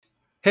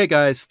Hey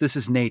guys, this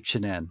is Nate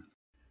Chinen.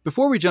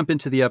 Before we jump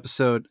into the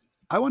episode,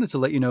 I wanted to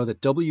let you know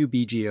that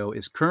WBGO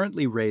is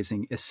currently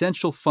raising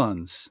essential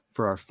funds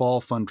for our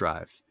fall fund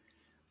drive.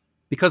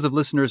 Because of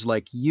listeners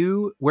like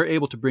you, we're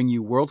able to bring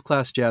you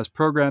world-class jazz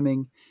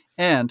programming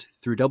and,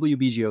 through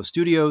WBGO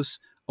Studios,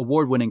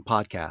 award-winning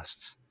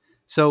podcasts.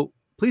 So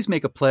please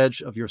make a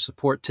pledge of your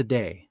support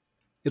today.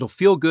 It'll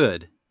feel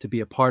good to be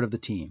a part of the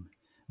team.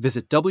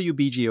 Visit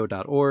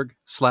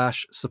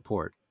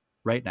wbgo.org/support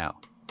right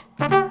now.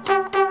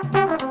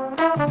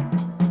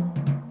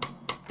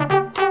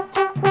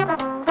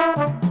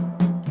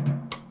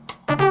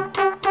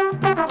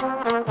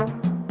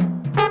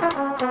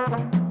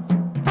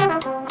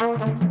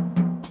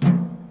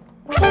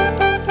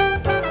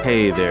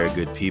 Hey there,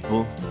 good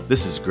people.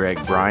 This is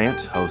Greg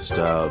Bryant, host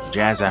of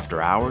Jazz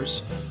After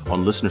Hours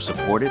on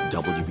listener-supported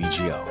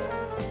WBGO.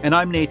 And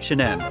I'm Nate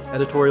Chinen,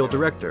 editorial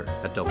director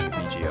at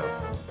WBGO.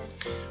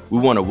 We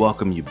want to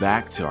welcome you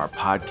back to our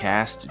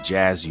podcast,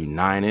 Jazz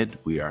United.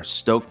 We are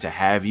stoked to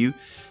have you.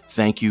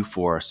 Thank you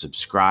for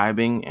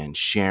subscribing and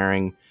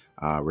sharing.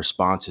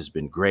 Response has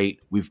been great.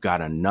 We've got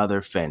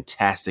another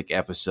fantastic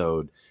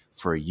episode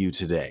for you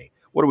today.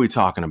 What are we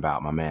talking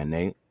about, my man,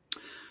 Nate?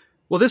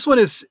 Well, this one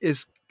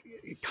is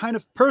kind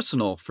of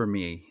personal for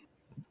me.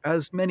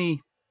 As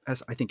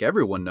I think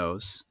everyone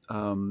knows,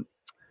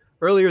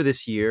 earlier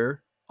this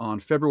year, on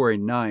February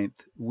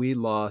 9th, we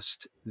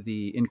lost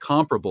the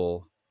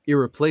incomparable,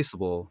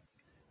 irreplaceable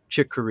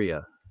Chick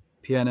Corea,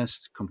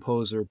 pianist,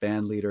 composer,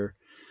 band leader.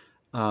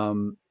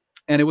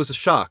 And it was a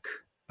shock.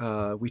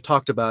 We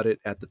talked about it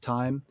at the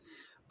time.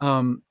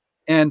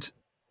 And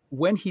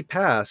when he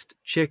passed,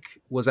 Chick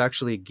was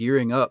actually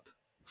gearing up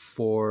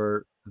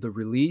for the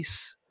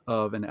release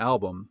of an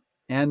album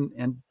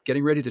and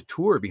getting ready to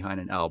tour behind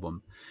an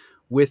album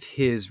with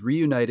his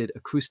Reunited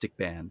Acoustic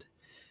Band.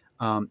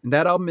 And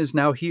that album is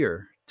now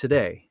here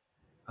today.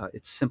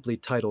 It's simply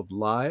titled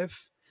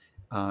Live.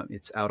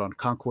 It's out on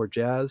Concord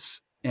Jazz.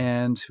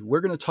 And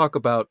we're going to talk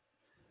about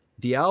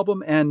the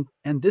album and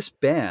this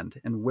band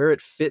and where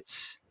it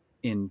fits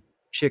in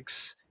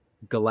Chick's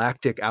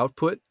galactic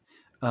output,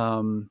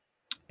 and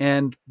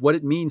what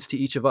it means to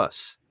each of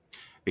us.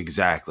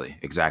 Exactly.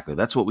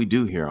 That's what we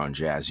do here on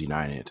Jazz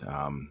United.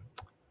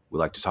 We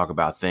like to talk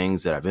about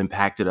things that have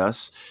impacted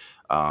us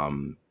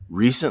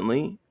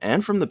recently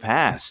and from the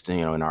past,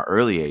 in our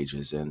early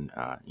ages. And,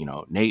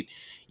 Nate,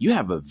 you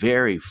have a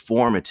very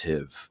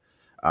formative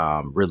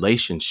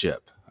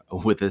relationship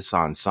with this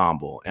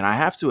ensemble. And I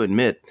have to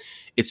admit,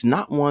 it's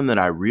not one that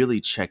I really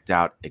checked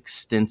out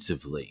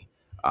extensively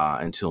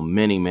until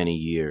many, many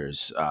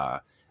years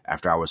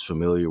after I was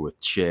familiar with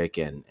Chick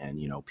and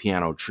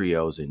piano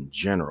trios in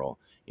general.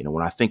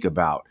 When I think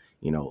about,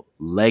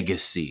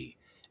 legacy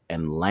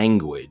and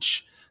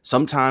language,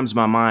 sometimes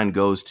my mind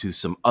goes to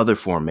some other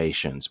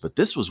formations, but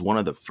this was one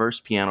of the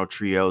first piano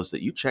trios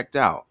that you checked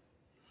out.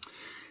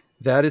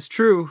 That is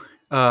true.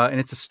 And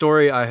it's a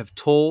story I have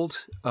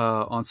told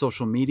on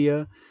social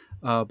media,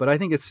 but I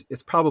think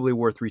it's probably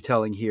worth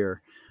retelling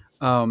here.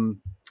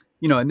 And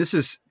this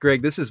is,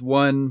 Greg, this is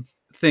one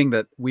thing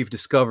that we've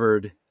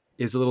discovered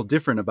is a little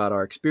different about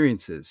our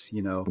experiences.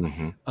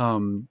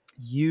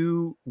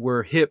 You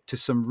were hip to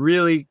some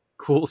really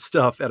cool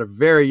stuff at a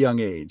very young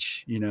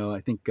age.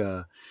 I think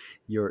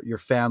your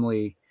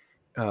family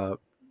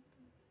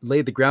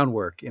laid the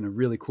groundwork in a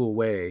really cool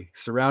way,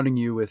 surrounding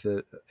you with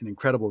an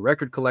incredible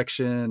record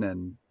collection.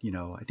 And,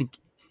 I think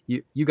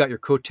you got your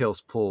coattails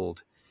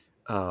pulled,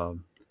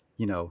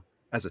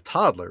 as a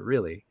toddler,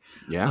 really.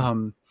 Yeah.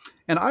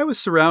 And I was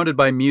surrounded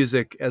by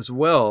music as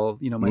well.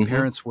 My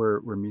parents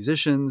were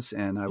musicians,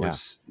 and I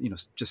was,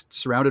 just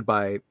surrounded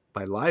by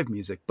live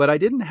music. But I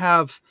didn't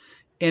have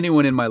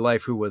anyone in my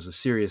life who was a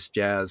serious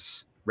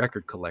jazz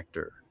record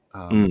collector,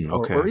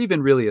 or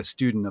even really a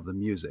student of the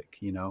music.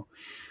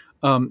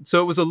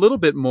 So it was a little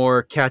bit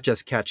more catch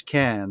as catch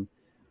can,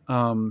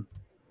 and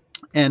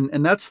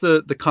that's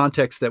the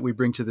context that we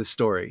bring to this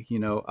story.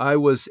 I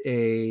was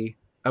an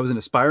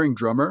aspiring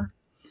drummer.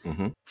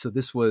 So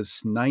this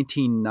was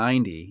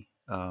 1990,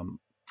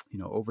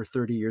 over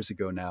 30 years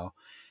ago now.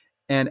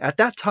 And at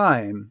that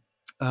time,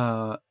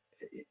 I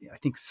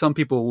think some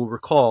people will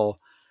recall,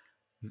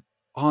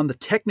 on the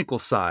technical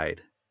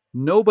side,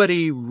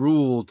 nobody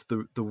ruled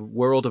the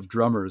world of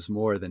drummers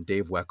more than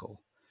Dave Weckl.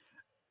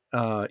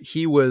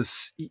 He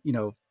was,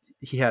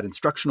 he had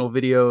instructional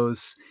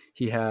videos.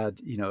 He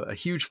had, a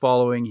huge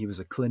following. He was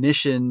a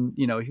clinician.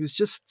 He was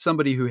just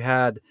somebody who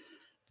had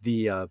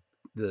the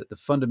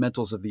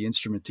fundamentals of the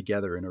instrument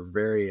together in a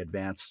very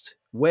advanced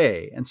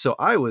way. And so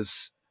I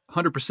was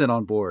 100%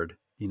 on board,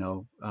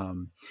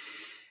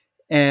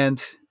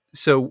 and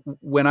so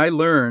when I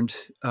learned,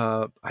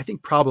 I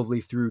think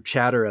probably through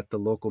chatter at the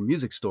local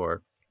music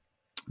store,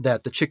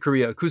 that the Chick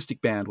Corea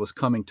Acoustic Band was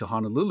coming to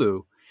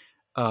Honolulu,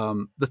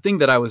 the thing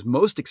that I was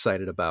most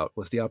excited about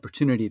was the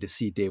opportunity to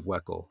see Dave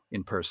Weckl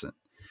in person.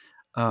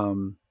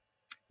 And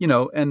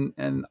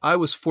I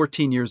was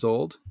 14 years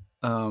old.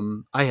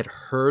 I had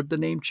heard the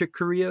name Chick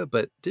Corea,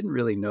 but didn't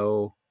really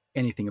know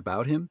anything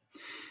about him.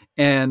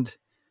 And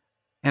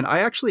I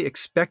actually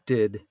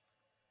expected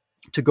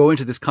to go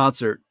into this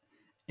concert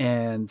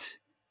and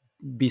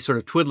be sort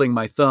of twiddling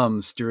my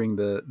thumbs during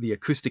the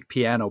acoustic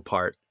piano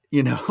part,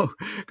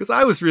 because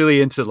I was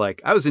really into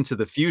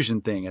the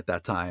fusion thing at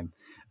that time,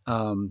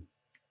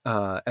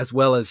 as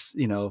well as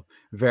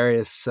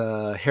various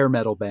hair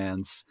metal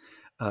bands.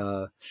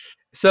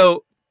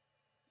 So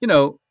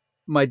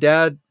my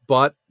dad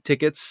bought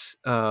tickets.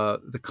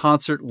 The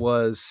concert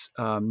was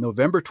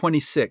November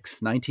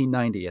 26th,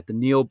 1990, at the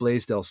Neil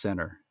Blaisdell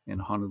Center in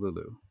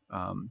Honolulu,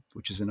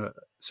 which is in a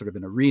sort of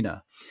an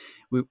arena.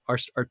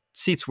 Our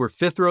seats were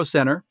fifth row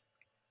center,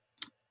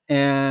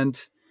 and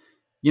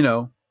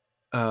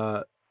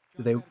uh,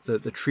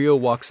 the trio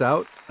walks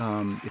out.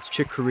 It's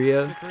Chick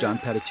Corea, John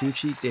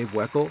Patitucci, Dave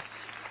Weckl,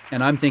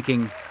 and I'm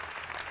thinking,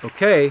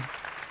 okay,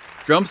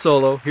 drum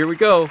solo, here we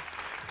go.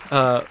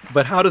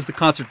 But how does the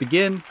concert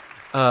begin?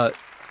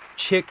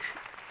 Chick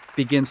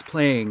begins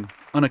playing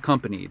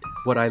unaccompanied.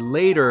 What I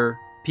later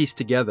pieced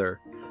together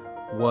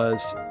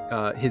was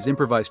his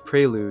improvised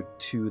prelude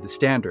to the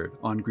Standard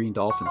on Green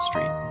Dolphin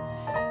Street.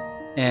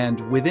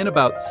 And within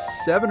about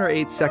 7 or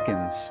 8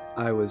 seconds,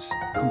 I was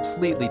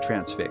completely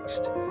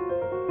transfixed.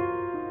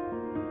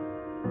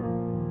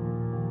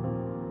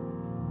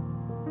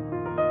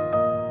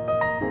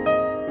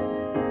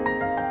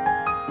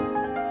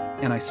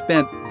 And I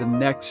spent the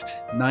next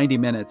 90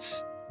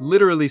 minutes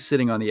literally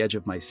sitting on the edge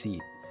of my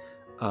seat.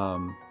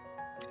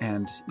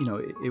 And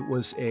it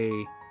was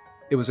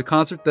a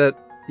concert that,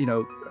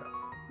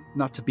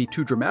 not to be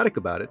too dramatic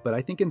about it, but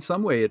I think in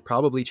some way it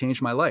probably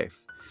changed my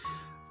life.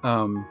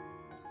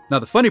 Now,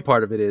 the funny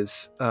part of it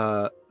is,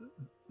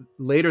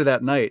 later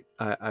that night,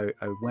 I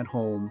went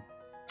home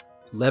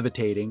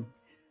levitating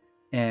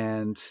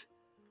and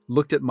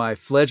looked at my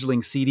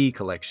fledgling CD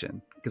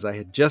collection, because I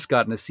had just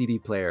gotten a CD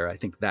player, I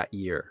think, that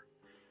year.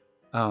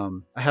 I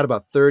had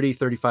about 30,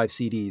 35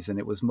 CDs, and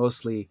it was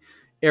mostly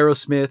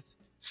Aerosmith,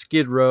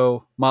 Skid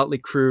Row, Motley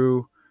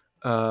Crue,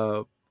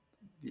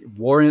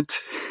 Warrant.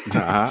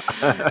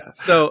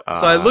 So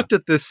I looked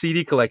at this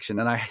CD collection,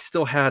 and I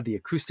still had the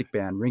Acoustic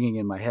Band ringing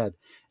in my head,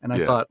 and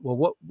I thought,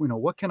 well,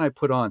 what can I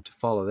put on to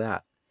follow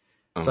that?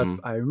 So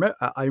I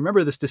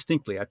remember this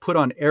distinctly. I put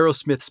on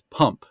Aerosmith's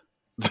Pump.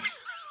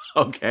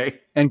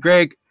 Okay. And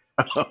Greg,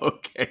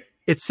 okay,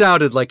 it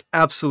sounded like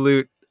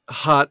absolute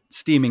hot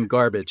steaming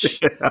garbage.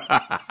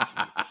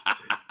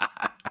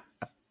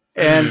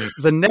 And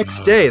the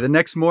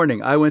next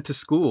morning, I went to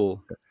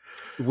school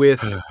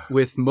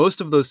with most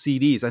of those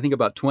CDs. I think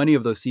about 20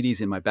 of those CDs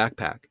in my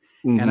backpack,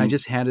 and I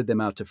just handed them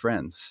out to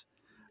friends.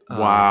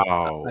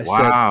 Wow!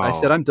 I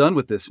said, I'm done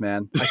with this,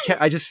 man.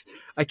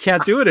 I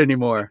can't do it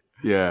anymore.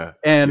 Yeah.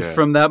 And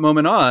from that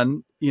moment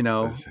on,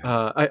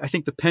 I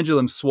think the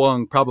pendulum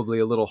swung probably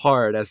a little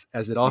hard, as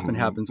it often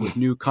happens with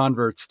new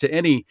converts to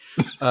any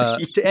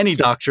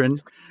doctrine.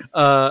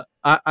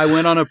 I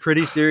went on a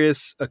pretty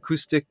serious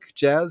acoustic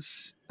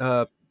jazz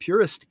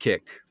purist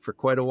kick for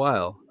quite a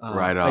while.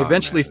 Right on, I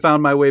eventually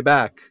found my way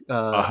back,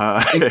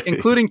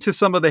 including to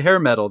some of the hair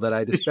metal that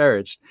I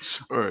disparaged.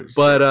 Sure.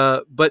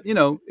 But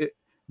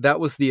that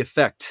was the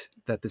effect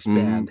that this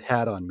band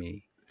had on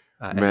me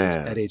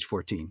at age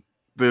 14.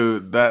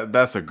 Dude,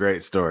 that's a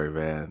great story,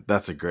 man.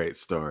 That's a great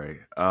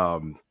story.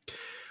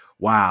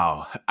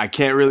 Wow, I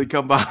can't really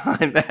come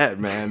behind that,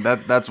 man.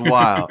 That's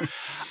wild.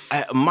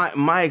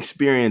 My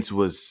experience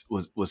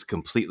was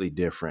completely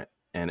different,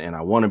 and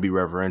I want to be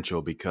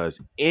reverential,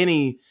 because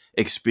any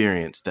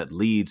experience that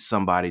leads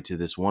somebody to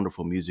this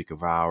wonderful music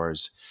of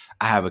ours,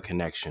 I have a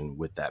connection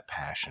with that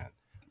passion,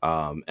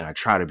 and I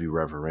try to be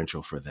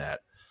reverential for that.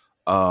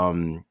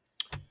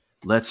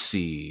 Let's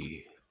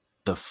see.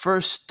 The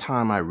first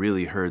time I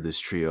really heard this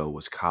trio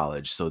was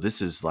college. So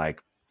this is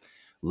like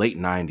late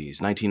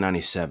 90s,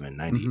 1997,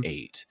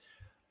 98.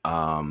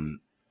 And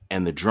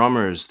the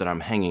drummers that I'm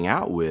hanging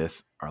out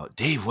with are like,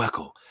 Dave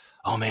Weckl.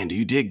 Oh, man, do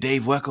you dig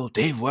Dave Weckl?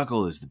 Dave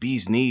Weckl is the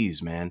bee's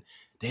knees, man.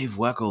 Dave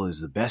Weckl is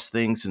the best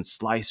thing since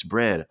sliced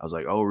bread. I was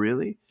like, oh,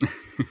 really?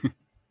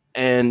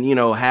 And,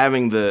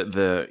 having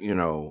the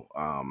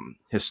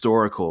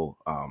historical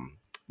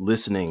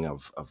listening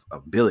of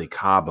Billy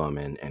Cobham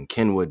and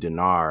Kenwood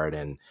Denard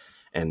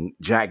and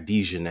Jack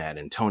DeJohnette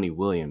and Tony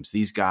Williams,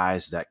 these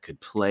guys that could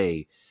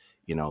play,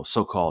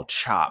 so-called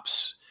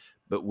chops,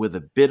 but with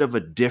a bit of a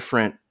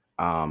different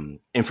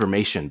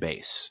information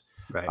base.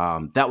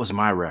 Right. That was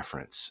my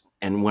reference.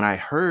 And when I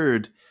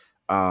heard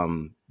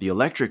the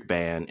electric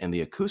band and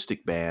the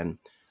acoustic band,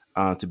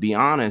 to be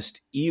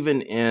honest,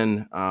 even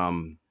in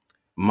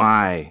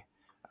my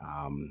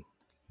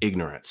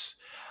ignorance,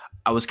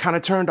 I was kind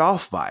of turned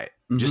off by it,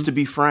 just to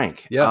be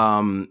frank.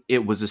 Yeah.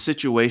 It was a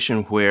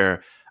situation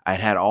where I'd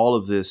had all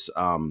of this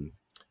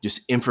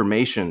just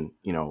information,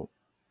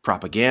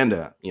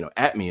 propaganda,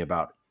 at me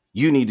about,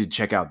 you need to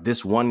check out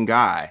this one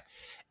guy.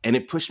 And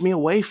it pushed me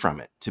away from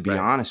it, to be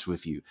honest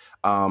with you.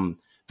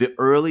 The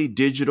early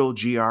digital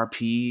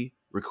GRP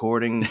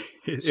recording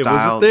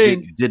style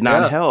did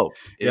not help.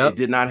 It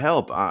did not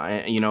help.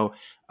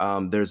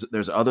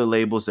 There's other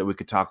labels that we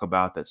could talk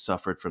about that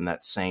suffered from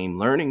that same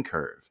learning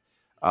curve.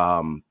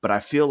 But I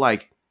feel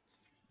like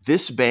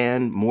this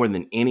band, more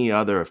than any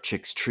other of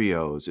Chick's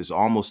trios, is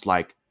almost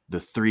like the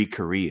three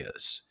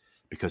Koreas,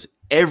 because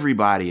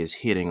everybody is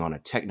hitting on a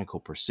technical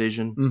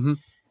precision. Mm-hmm.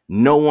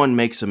 No one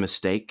makes a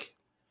mistake.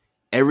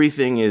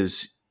 Everything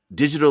is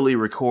digitally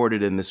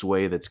recorded in this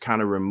way that's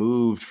kind of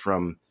removed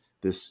from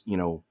this,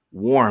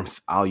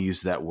 warmth. I'll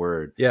use that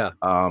word. Yeah.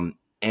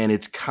 And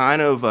it's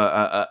kind of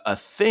a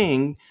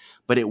thing,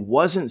 but it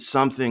wasn't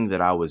something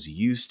that I was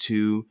used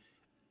to.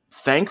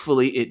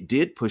 Thankfully, it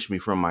did push me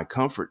from my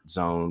comfort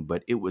zone,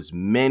 but it was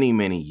many,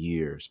 many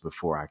years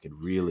before I could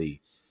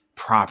really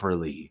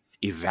properly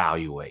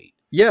evaluate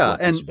Yeah. what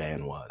this And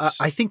band was.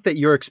 I think that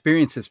your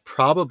experience is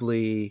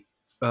probably,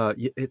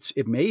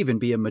 it may even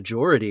be a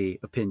majority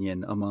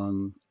opinion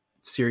among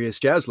serious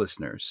jazz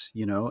listeners,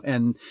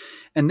 and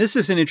this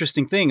is an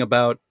interesting thing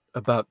about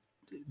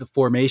the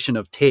formation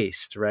of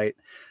taste, right?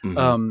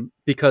 Mm-hmm.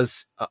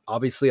 Because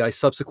obviously I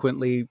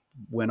subsequently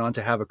went on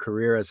to have a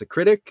career as a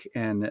critic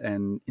and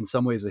in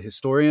some ways a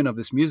historian of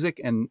this music.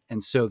 And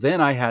so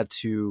then I had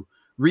to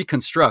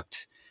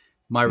reconstruct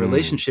my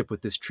relationship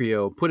with this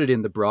trio, put it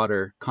in the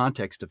broader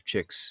context of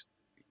Chick's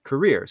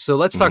career. So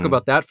let's talk Mm-hmm.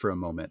 about that for a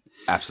moment.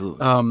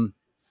 Absolutely.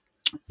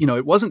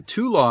 It wasn't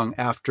too long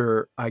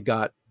after I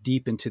got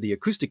deep into the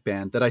acoustic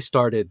band that I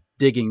started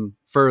digging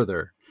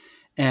further.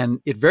 And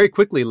it very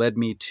quickly led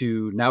me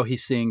to Now He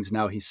Sings,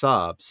 Now He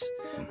Sobs,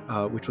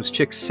 which was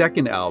Chick's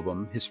second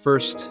album, his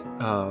first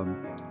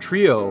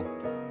trio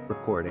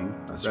recording.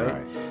 That's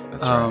right.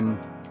 That's right.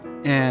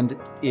 And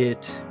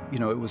it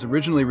was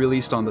originally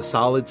released on the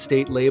Solid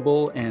State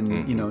label,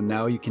 and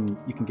now you can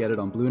get it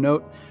on Blue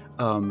Note.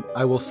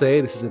 I will say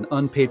this is an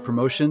unpaid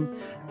promotion.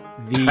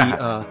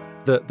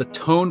 The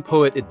Tone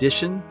Poet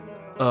edition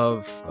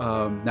of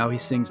Now He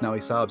Sings, Now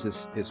He Sobs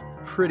is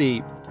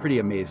pretty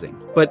amazing.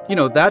 But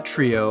that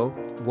trio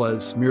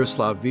was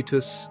Miroslav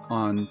Vitus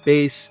on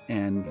bass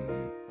and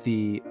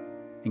the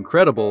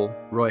incredible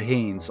Roy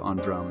Haynes on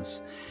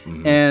drums,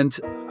 and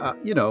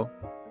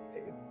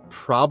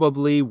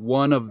probably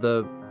one of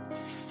the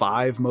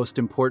 5 most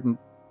important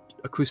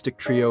acoustic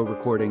trio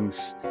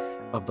recordings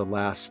of the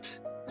last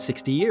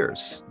 60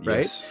 years,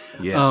 right?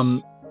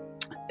 Yes.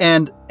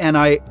 And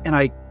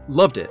I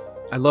loved it.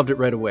 I loved it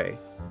right away.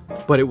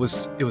 But it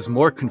was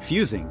more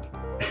confusing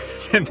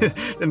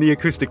than the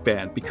acoustic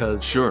band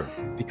because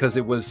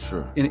it was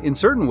in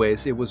certain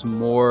ways it was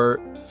more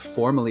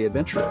formally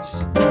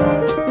adventurous.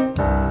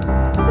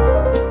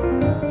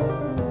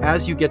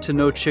 As you get to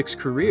know Chick's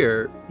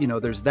career,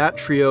 there's that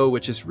trio,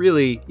 which is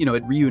really,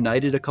 it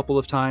reunited a couple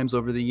of times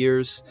over the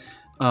years.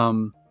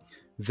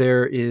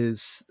 There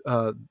is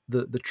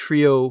the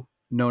trio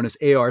known as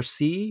ARC,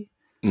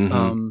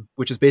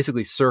 which is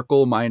basically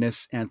Circle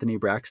minus Anthony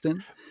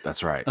Braxton.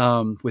 That's right.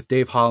 With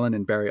Dave Holland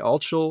and Barry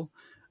Altschul.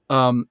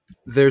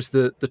 There's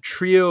the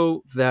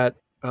trio that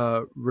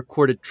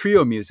recorded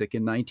trio music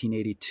in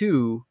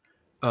 1982,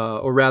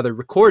 or rather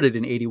recorded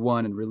in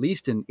 81 and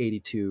released in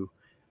 82.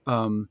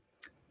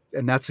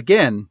 And that's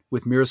again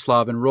with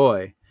Miroslav and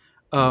Roy.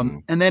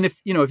 And then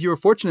if you were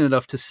fortunate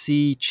enough to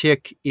see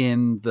Chick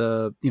in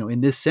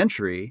in this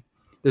century,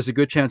 there's a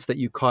good chance that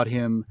you caught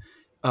him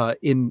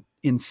in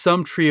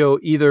some trio,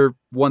 either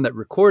one that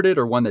recorded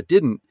or one that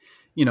didn't,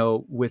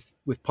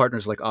 with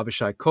partners like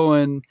Avishai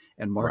Cohen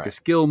and Marcus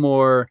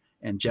Gilmore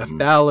and Jeff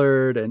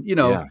Ballard. And,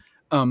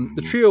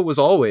 the trio was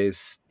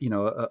always,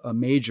 a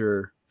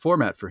major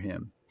format for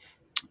him.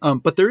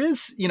 But there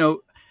is,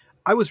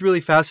 I was really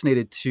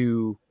fascinated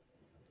to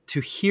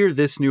hear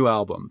this new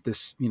album,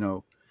 this,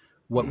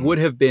 what would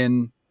have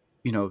been,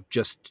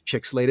 just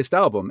Chick's latest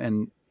album,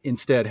 and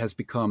instead has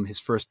become his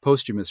first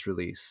posthumous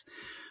release.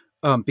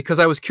 Because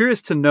I was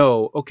curious to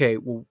know, okay,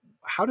 well,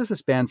 how does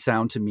this band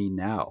sound to me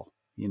now?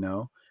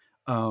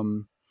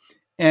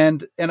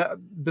 And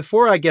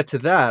before I get to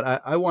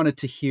that, I wanted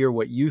to hear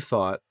what you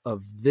thought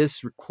of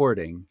this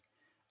recording.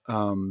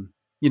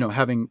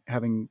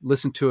 Having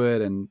listened to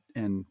it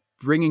and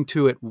bringing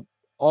to it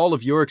all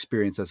of your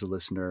experience as a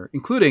listener,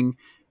 including,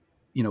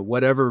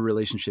 whatever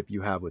relationship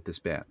you have with this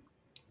band.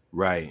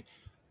 Right.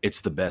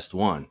 It's the best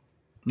one,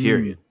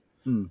 period.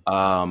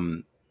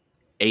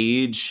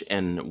 Age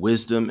and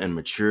wisdom and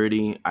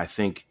maturity, I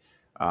think,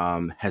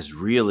 has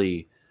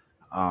really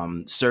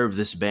served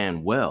this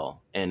band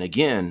well. And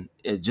again,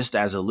 just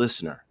as a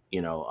listener,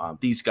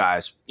 these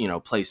guys,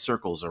 play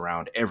circles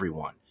around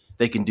everyone.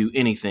 They can do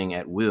anything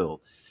at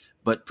will.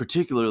 But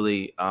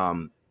particularly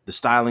the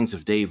stylings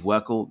of Dave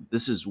Weckl,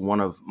 this is one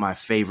of my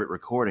favorite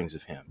recordings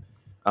of him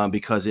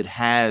because it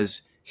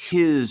has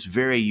his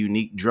very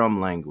unique drum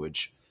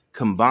language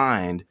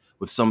combined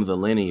with some of the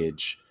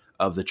lineage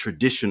of the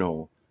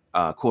traditional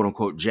quote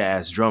unquote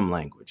jazz drum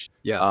language.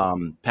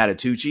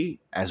 Patitucci,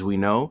 as we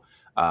know,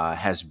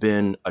 has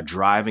been a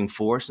driving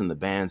force in the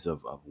bands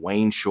of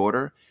Wayne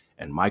Shorter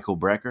and Michael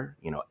Brecker,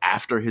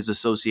 after his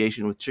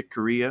association with Chick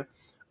Corea.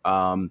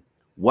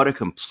 What a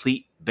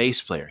complete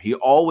bass player. He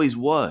always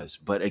was.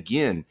 But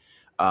again,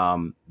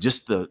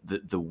 just the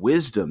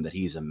wisdom that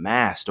he's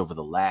amassed over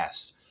the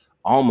last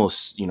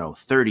almost,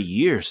 30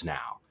 years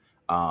now.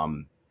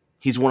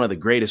 he's one of the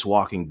greatest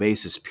walking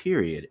bassists,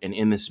 period. And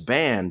in this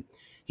band,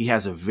 he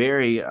has a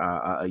very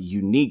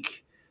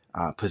unique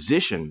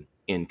position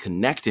in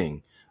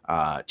connecting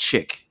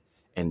Chick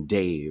and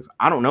Dave.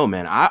 I don't know,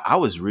 man. I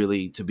was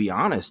really, to be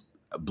honest,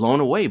 blown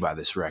away by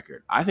this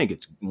record. I think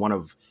it's one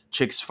of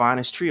Chick's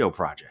finest trio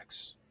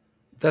projects.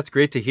 That's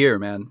great to hear,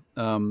 man.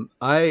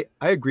 I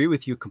agree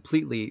with you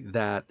completely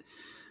that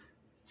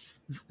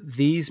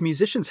these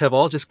musicians have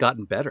all just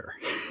gotten better,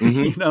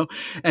 Mm-hmm.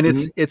 and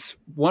Mm-hmm. it's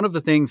one of the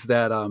things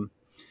that,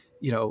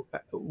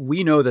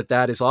 we know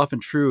that is often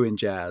true in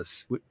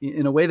jazz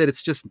in a way that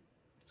it's just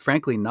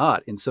frankly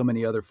not in so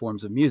many other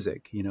forms of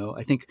music.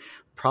 I think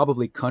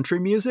probably country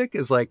music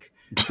is like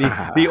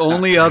the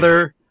only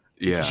other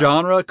Yeah.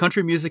 genre,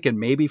 country music and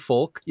maybe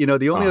folk,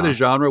 the only other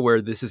genre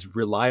where this is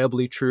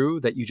reliably true,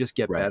 that you just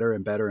get Right. better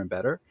and better and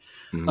better.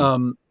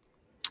 Mm-hmm.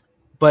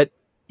 But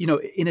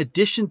in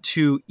addition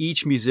to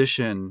each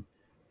musician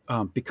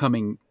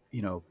becoming,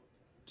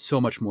 so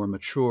much more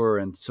mature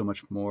and so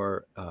much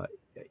more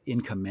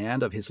in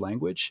command of his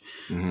language,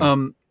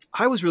 Mm-hmm.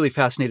 I was really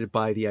fascinated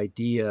by the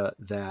idea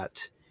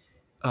that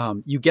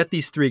you get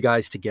these three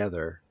guys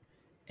together,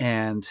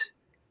 and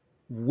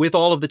with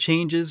all the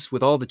changes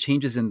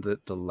in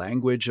the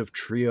language of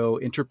trio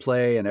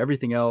interplay and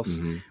everything else,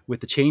 Mm-hmm.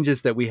 with the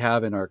changes that we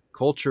have in our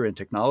culture and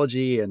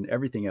technology and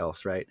everything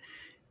else, right?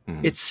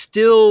 Mm-hmm. It's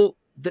still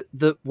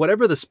the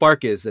whatever the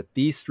spark is that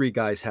these three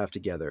guys have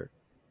together,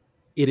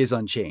 it is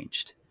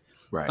unchanged.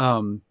 Right.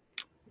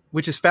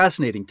 Which is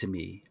fascinating to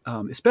me,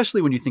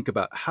 especially when you think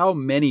about how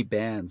many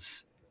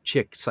bands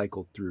Chick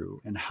cycled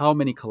through and how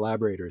many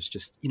collaborators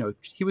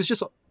he was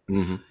just,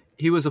 Mm-hmm.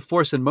 he was a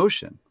force in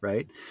motion,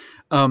 right?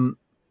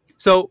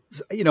 So,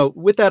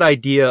 with that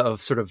idea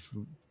of sort of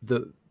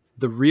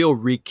the real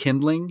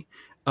rekindling,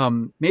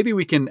 maybe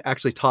we can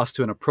actually toss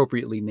to an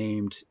appropriately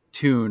named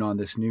tune on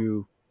this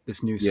new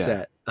Yeah.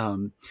 set.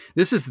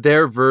 This is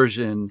their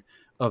version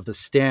of the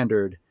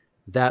standard,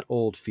 That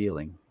Old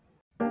Feeling.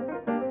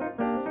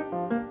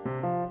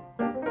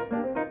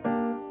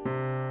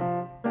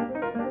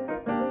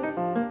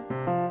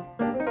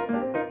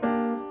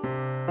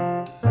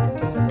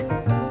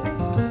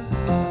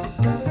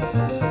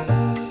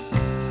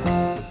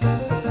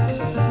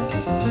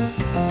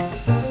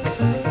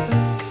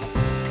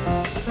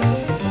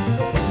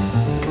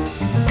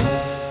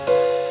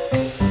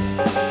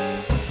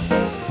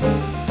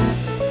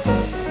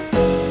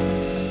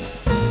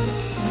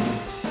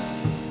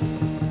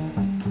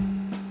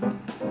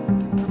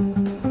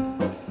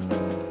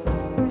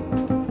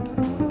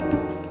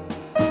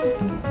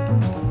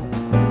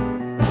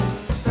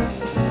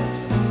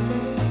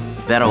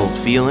 That Old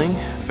Feeling,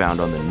 found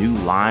on the new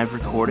live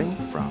recording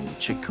from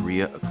Chick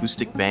Corea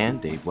Acoustic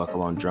Band, Dave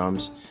Weckl on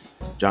drums,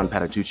 John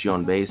Patitucci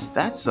on bass.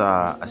 That's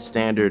a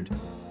standard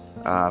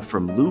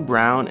from Lou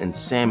Brown and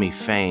Sammy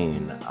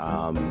Fain.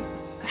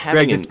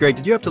 Greg,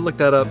 did you have to look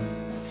that up?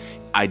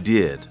 I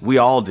did. We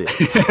all did.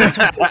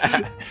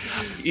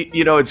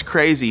 It's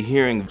crazy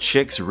hearing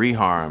Chick's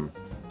reharm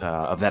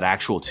of that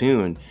actual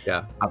tune.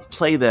 Yeah. I've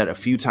played that a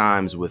few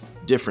times with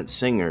different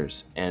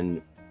singers,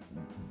 and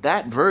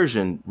that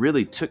version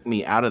really took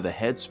me out of the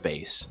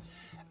headspace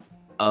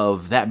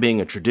of that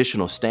being a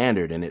traditional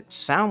standard, and it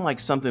sounded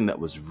like something that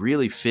was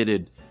really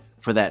fitted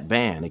for that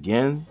band.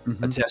 Again,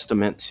 a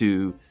testament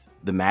to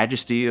the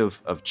majesty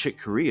of Chick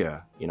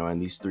Corea, and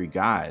these three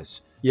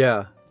guys.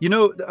 Yeah.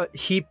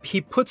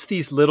 He puts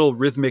these little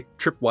rhythmic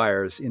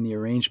tripwires in the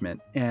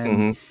arrangement,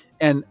 and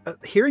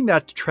hearing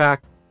that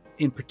track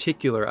in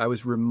particular, I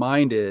was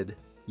reminded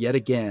yet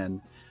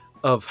again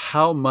of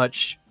how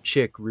much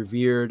Chick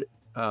revered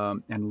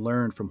and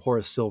learned from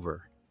Horace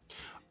Silver.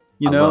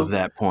 I love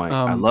that point.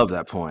 I love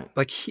that point.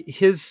 Like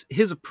his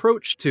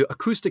approach to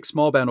acoustic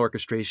small band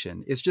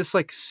orchestration is just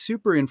like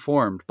super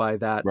informed by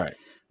that, right.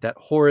 that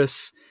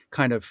Horace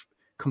kind of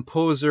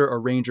composer,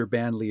 arranger,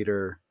 band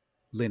leader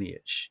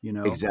lineage,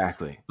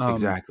 Exactly.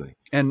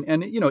 And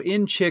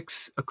in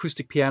Chick's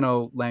acoustic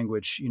piano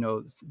language,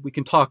 we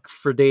can talk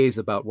for days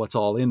about what's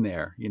all in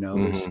there.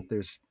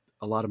 There's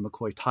a lot of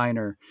McCoy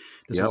Tyner,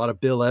 there's a lot of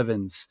Bill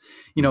Evans,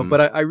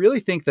 but I really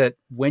think that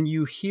when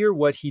you hear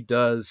what he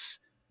does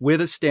with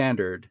a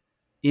standard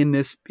in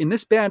this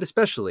band,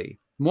 especially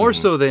more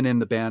so than in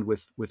the band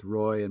with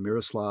Roy and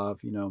Miroslav,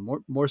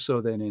 more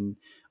so than in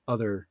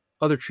other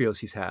trios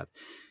he's had,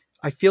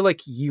 I feel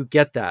like you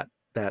get that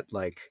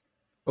like,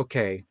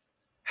 okay,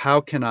 how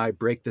can I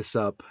break this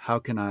up? How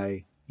can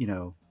I,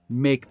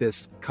 make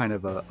this kind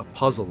of a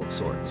puzzle of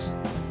sorts?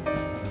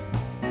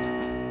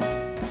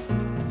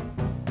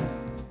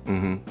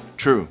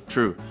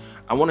 True.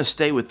 I want to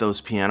stay with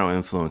those piano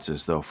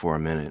influences though for a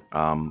minute.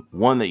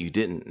 One that you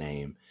didn't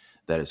name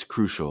that is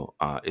crucial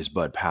is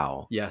Bud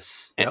Powell.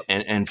 Yes. Yep.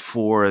 And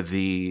for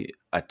the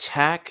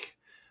attack,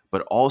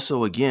 but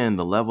also again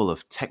the level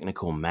of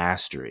technical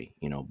mastery.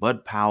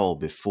 Bud Powell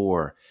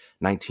before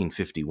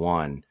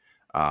 1951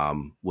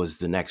 was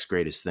the next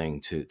greatest thing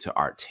to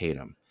Art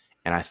Tatum,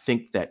 and I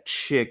think that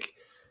Chick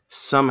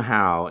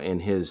somehow in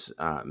his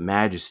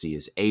majesty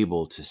is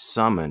able to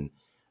summon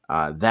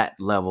that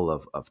level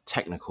of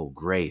technical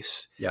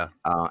grace, Yeah.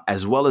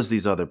 as well as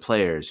these other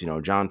players,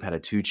 John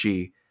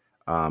Patitucci,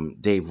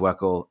 Dave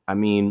Weckl. I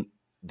mean,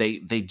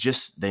 they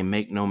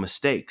make no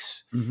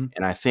mistakes. Mm-hmm.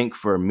 And I think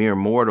for mere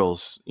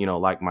mortals,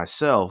 like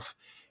myself,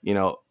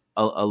 a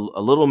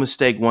little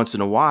mistake once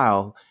in a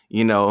while,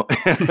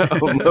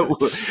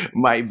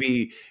 might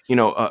be,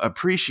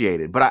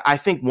 appreciated. But I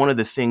think one of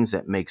the things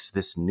that makes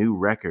this new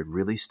record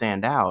really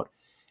stand out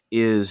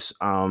is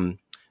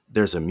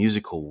there's a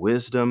musical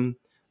wisdom.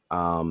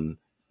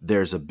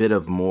 There's a bit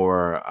of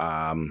more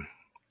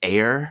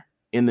air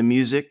in the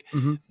music.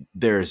 Mm-hmm.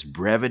 There's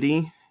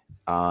brevity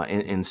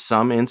in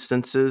some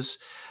instances.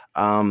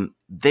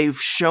 They've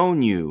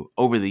shown you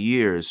over the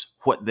years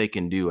what they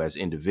can do as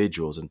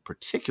individuals, and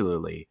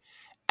particularly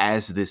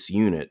as this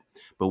unit.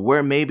 But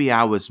where maybe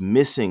I was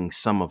missing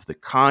some of the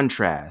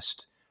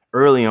contrast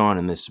early on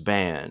in this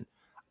band,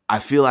 I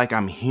feel like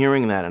I'm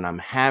hearing that and I'm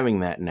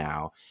having that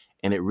now.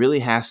 And it really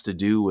has to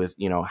do with,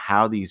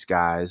 how these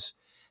guys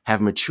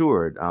have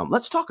matured.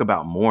 Let's talk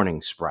about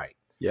Morning Sprite.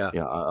 Yeah.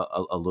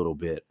 A little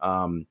bit.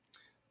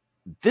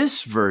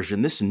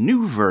 This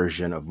new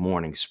version of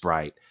Morning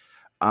Sprite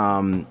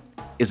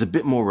is a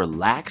bit more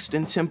relaxed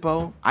in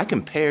tempo. I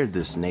compared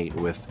this, Nate,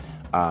 with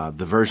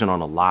the version on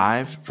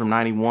Alive from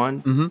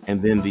 91, Mm-hmm.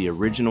 and then the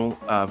original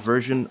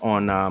version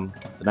on the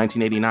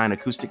 1989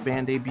 Acoustic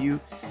Band debut.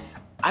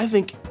 I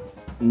think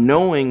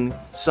knowing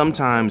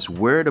sometimes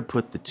where to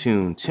put the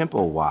tune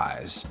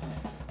tempo-wise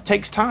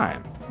takes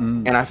time.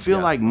 And I feel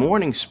like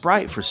Morning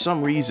Sprite, for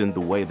some reason,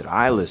 the way that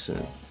I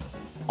listen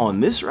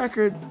on this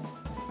record,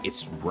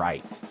 it's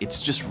right. It's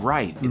just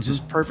right. It's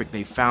just perfect.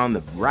 They found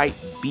the right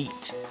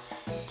beat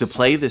to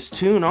play this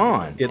tune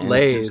on. It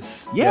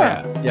lays.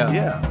 Yeah.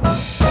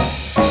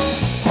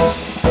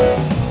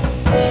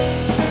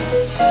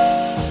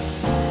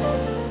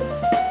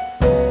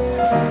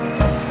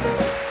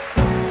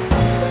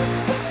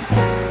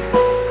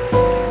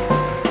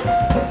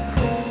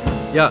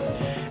 Yeah,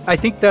 I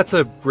think that's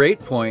a great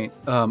point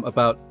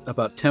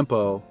about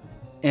tempo,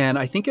 and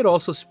I think it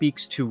also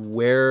speaks to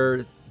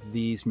where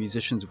these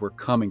musicians were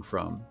coming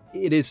from.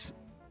 It is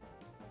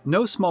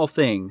no small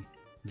thing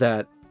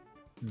that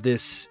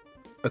this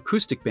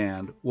acoustic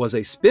band was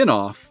a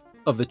spin-off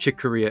of the Chick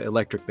Corea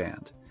Electric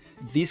Band.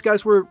 These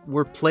guys were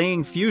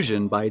playing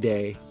fusion by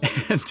day,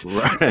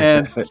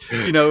 and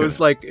it was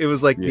like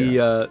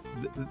Yeah.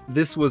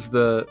 this was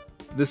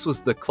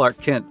the Clark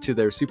Kent to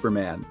their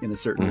Superman in a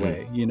certain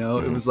way.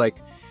 It was like,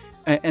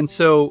 and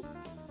so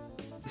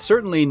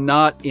certainly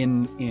not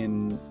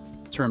in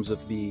terms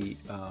of the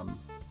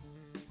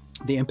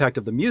impact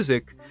of the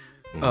music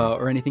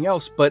or anything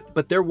else,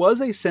 but there was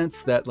a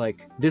sense that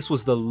like this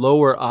was the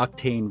lower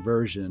octane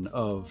version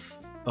of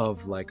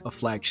like a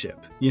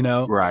flagship,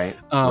 Right.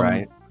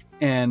 Right.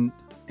 And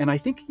I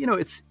think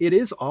it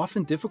is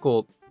often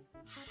difficult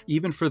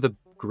even for the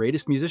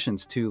greatest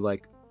musicians to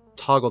like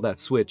toggle that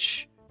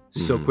switch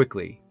so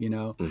quickly,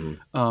 and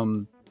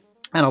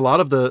a lot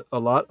of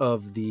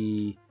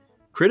the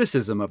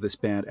criticism of this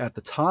band at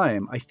the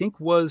time, I think,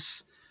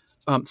 was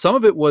some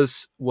of it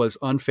was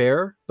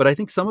unfair, but I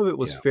think some of it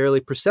was fairly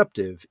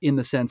perceptive in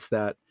the sense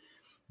that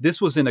this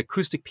was an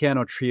acoustic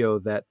piano trio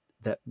that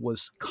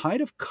was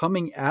kind of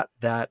coming at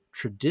that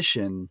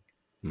tradition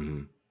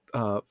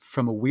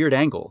from a weird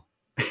angle.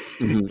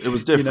 It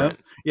was different.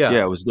 Yeah,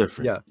 it was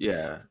different.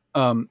 Yeah.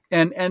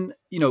 And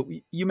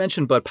you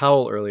mentioned Bud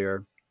Powell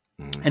earlier,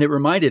 and it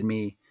reminded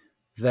me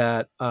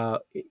that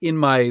in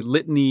my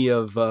litany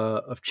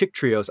of Chick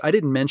trios, I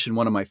didn't mention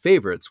one of my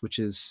favorites, which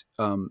is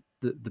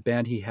the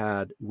band he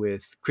had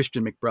with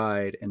Christian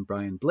McBride and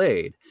Brian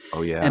Blade.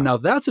 Oh yeah. And now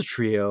that's a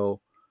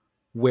trio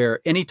where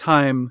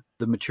anytime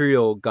the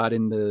material got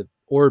in the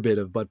orbit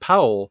of Bud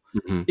Powell,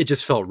 it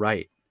just felt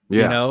right.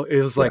 Yeah.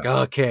 It was like,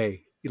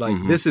 okay, like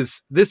this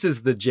is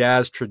the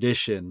jazz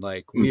tradition.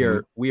 Like we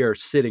are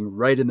sitting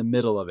right in the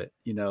middle of it,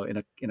 in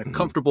a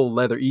comfortable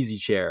leather easy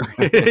chair,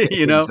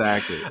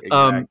 Exactly.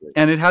 And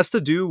it has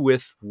to do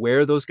with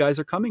where those guys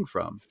are coming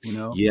from,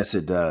 Yes,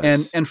 it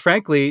does. And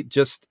frankly,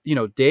 just,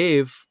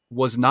 Dave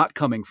was not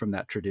coming from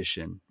that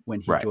tradition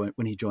when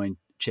he joined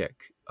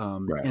Chick.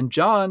 And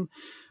John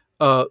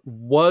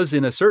was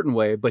in a certain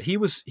way, but he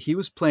was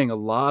playing a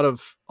lot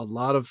of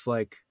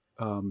like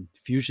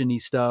fusion-y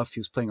stuff. He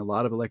was playing a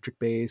lot of electric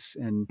bass,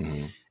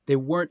 and they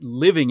weren't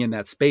living in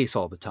that space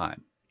all the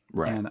time.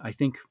 Right. And I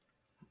think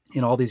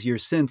in all these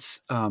years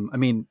since,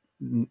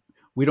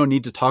 we don't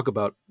need to talk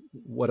about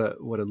what a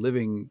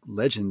living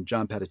legend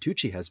John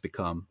Patitucci has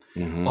become.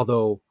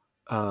 Although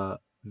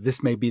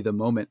this may be the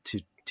moment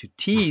to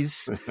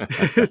tease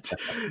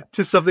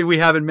to something we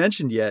haven't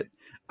mentioned yet.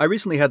 I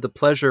recently had the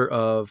pleasure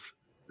of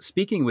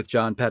speaking with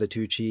John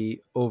Patitucci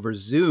over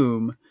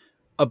Zoom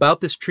about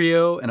this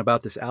trio and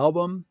about this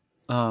album,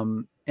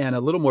 and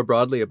a little more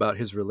broadly about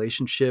his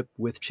relationship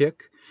with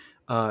Chick.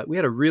 We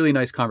had a really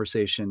nice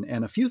conversation,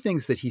 and a few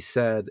things that he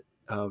said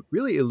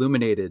really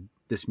illuminated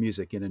this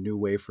music in a new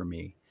way for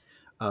me.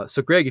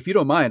 So Greg, if you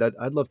don't mind,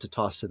 I'd love to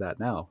toss to that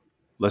now.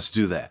 Let's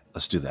do that.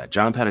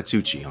 John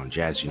Patitucci on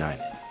Jazz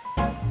United.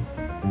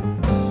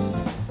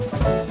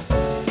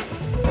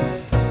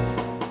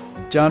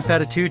 John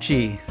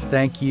Patitucci,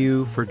 thank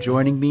you for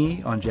joining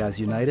me on Jazz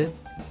United.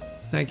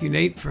 Thank you,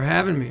 Nate, for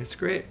having me. It's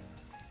great.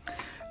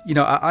 You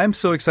know, I'm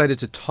so excited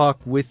to talk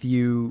with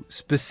you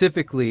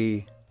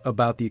specifically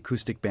about the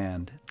acoustic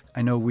band.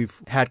 I know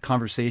we've had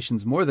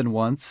conversations more than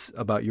once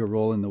about your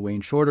role in the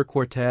Wayne Shorter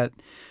Quartet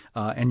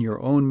and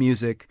your own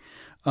music,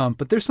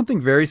 but there's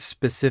something very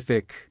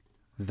specific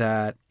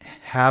that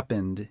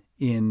happened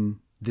in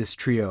this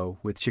trio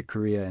with Chick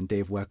Corea and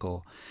Dave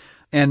Weckl.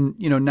 And,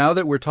 you know, now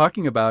that we're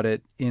talking about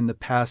it in the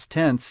past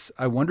tense,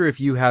 I wonder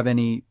if you have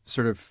any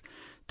sort of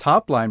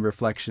top-line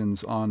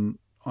reflections on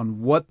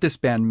what this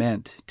band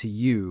meant to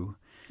you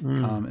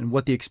and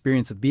what the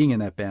experience of being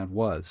in that band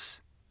was.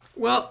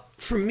 Well,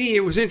 for me,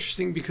 it was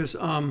interesting because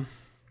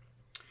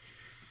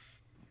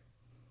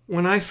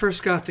when I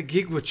first got the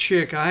gig with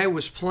Chick, I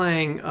was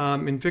playing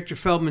in Victor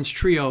Feldman's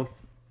trio.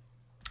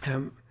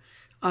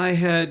 I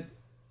had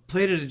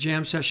played at a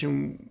jam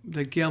session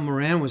that Gail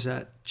Moran was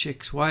at,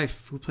 Chick's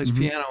wife, who plays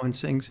piano and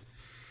sings,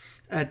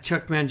 at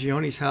Chuck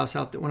Mangione's house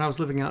out there when I was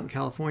living out in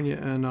California.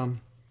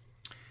 And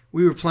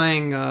we were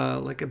playing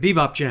like a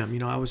bebop jam. You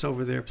know, I was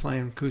over there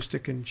playing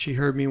acoustic, and she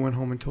heard me and went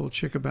home and told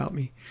Chick about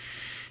me.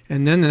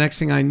 And then the next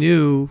thing I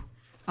knew,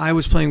 I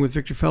was playing with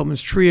Victor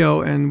Feldman's trio,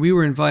 and we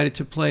were invited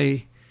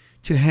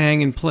to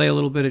hang and play a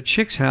little bit at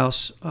Chick's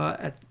house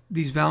at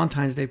these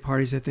Valentine's Day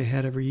parties that they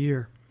had every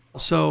year.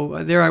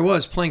 So there I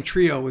was playing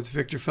trio with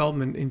Victor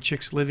Feldman in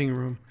Chick's living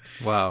room.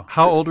 Wow.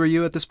 How old were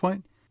you at this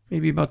point?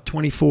 Maybe about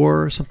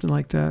 24 or something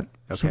like that.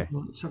 Okay.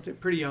 Something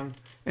pretty young.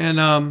 And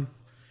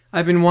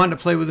I've been wanting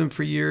to play with him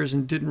for years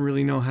and didn't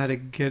really know how to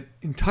get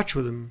in touch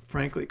with him,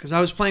 frankly, because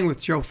I was playing with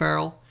Joe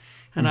Farrell.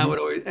 And I would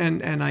always,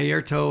 and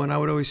Ayrto, and I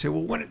would always say,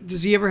 well,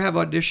 does he ever have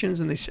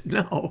auditions? And they said,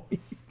 no,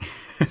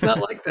 it's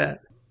not like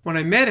that. When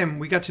I met him,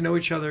 we got to know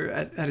each other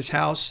at his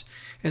house.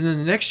 And then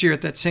the next year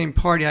at that same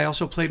party, I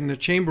also played in a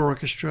chamber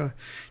orchestra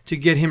to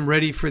get him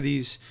ready for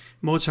these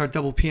Mozart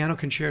double piano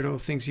concerto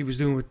things he was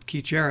doing with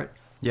Keith Jarrett.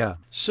 Yeah.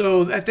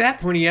 So at that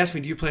point, he asked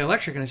me, do you play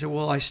electric? And I said,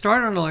 well, I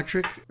started on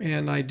electric,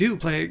 and I do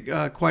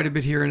play quite a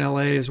bit here in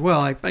L.A. as well.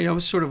 I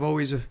was sort of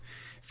always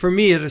for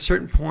me, at a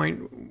certain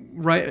point,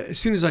 right as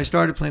soon as I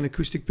started playing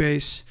acoustic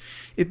bass,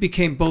 it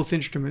became both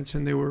instruments,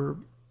 and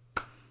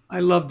I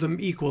loved them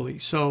equally.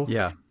 So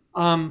yeah.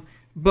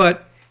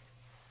 But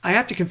I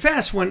have to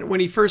confess, when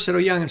he first said, "Oh,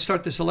 yeah, I'm going to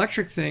start this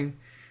electric thing,"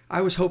 I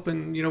was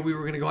hoping, we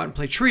were going to go out and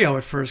play trio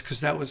at first,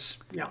 because that was,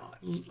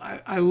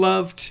 I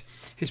loved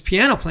his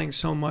piano playing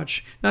so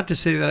much. Not to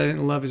say that I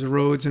didn't love his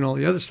Rhodes and all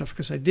the other stuff,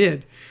 because I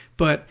did,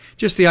 but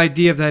just the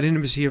idea of that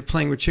intimacy of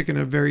playing with Chick in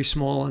a very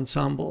small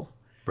ensemble,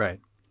 right,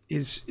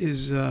 is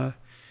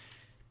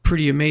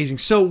pretty amazing.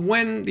 So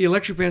when the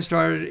electric band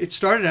started, it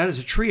started out as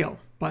a trio,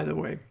 by the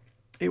way.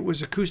 It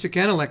was acoustic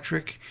and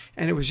electric,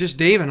 and it was just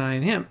Dave and I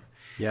and him.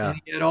 Yeah.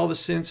 And he had all the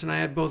synths, and I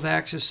had both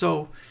axes.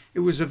 So it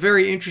was a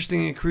very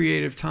interesting and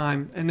creative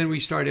time. And then we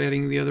started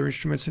adding the other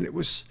instruments, and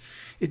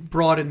it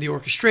broadened the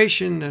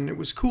orchestration, and it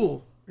was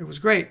cool. It was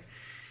great.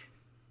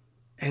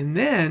 And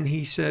then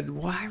he said,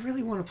 well, I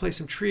really want to play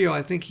some trio.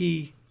 I think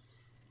he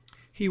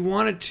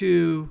wanted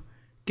to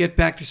get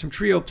back to some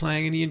trio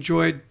playing, and he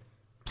enjoyed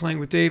playing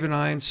with Dave and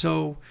I. And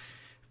so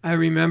I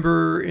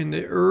remember in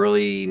the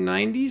early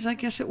 90s, I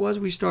guess it was,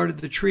 we started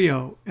the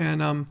trio.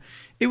 And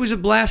it was a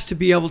blast to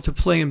be able to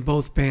play in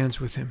both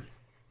bands with him.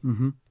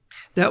 Mm-hmm.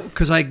 That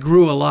because I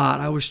grew a lot.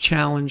 I was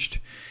challenged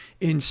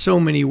in so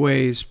many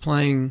ways.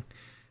 Playing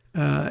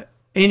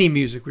any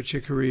music with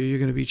Chick Corea, you're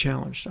going to be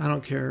challenged. I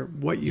don't care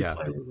what you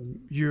play with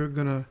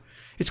him.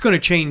 It's going to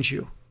change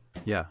you.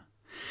 Yeah.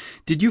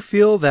 Did you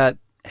feel that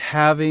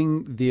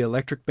having the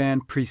electric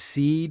band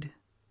precede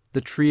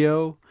the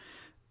trio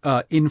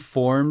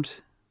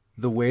informed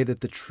the way that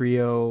the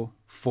trio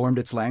formed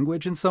its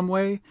language in some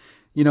way?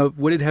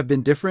 Would it have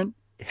been different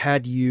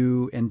had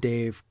you and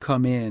Dave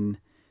come in,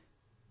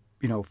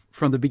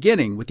 from the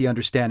beginning with the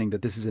understanding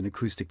that this is an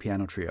acoustic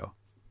piano trio?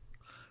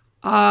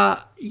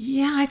 Yeah,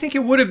 I think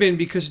it would have been,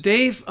 because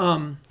Dave,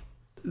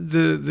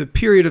 the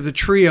period of the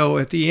trio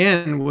at the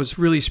end was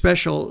really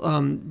special.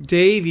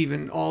 Dave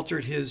even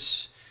altered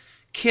his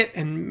kit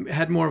and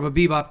had more of a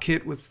bebop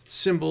kit with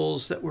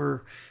cymbals that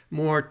were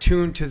more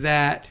tuned to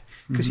that.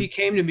 Because he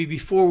came to me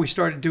before we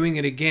started doing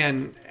it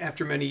again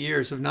after many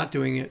years of not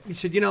doing it. He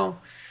said,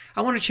 I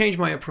want to change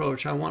my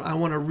approach. I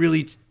want to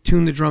really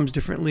tune the drums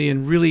differently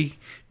and really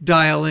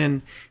dial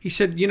in. He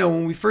said,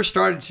 when we first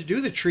started to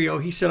do the trio,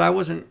 he said I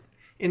wasn't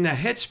in that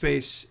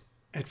headspace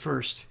at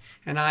first,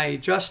 and I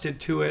adjusted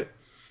to it.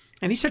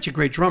 And he's such a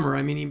great drummer.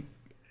 I mean,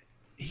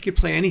 he could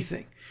play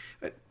anything.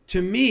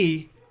 To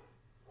me,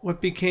 what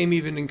became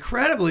even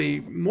incredibly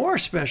more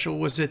special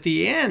was at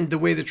the end, the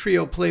way the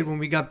trio played when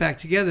we got back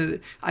together.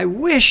 I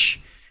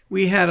wish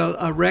we had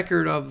a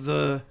record of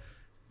the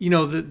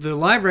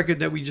live record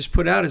that we just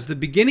put out as the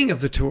beginning of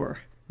the tour,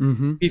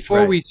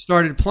 before we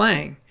started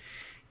playing.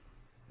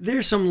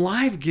 There's some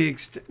live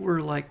gigs that were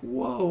like,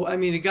 whoa. I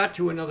mean, it got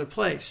to another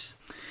place.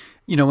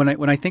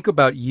 When I think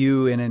about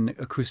you in an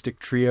acoustic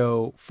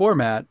trio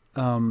format,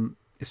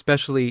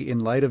 especially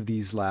in light of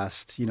these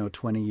last,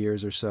 20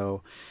 years or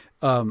so,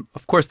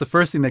 Of course, the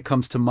first thing that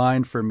comes to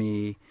mind for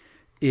me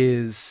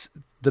is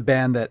the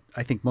band that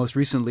I think most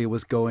recently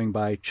was going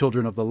by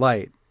Children of the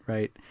Light,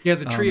 right? Yeah,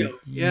 the trio.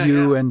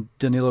 You and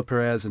Danilo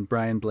Perez and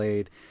Brian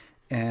Blade,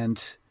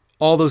 and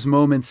all those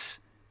moments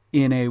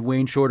in a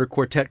Wayne Shorter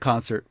quartet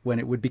concert when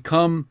it would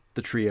become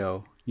the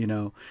trio, you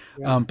know.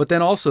 Yeah. But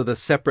then also the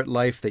separate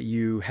life that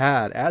you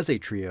had as a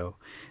trio.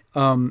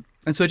 And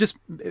so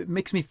it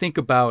makes me think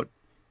about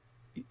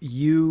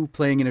you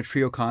playing in a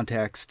trio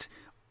context,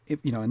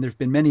 you know, and there's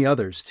been many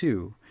others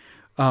too.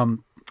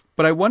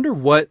 But I wonder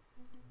what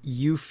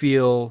you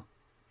feel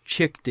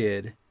Chick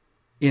did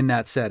in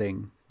that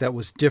setting that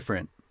was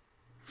different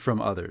from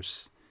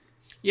others.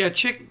 Yeah,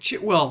 Chick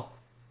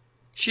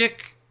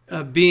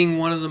being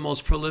one of the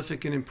most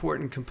prolific and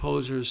important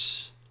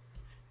composers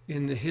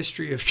in the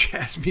history of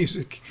jazz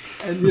music,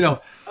 and you know,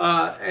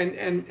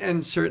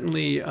 and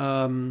certainly,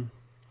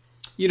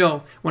 you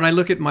know, when I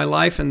look at my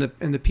life and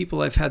the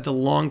people I've had the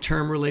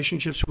long-term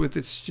relationships with,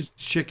 it's just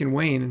Chick and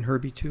Wayne and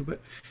Herbie too.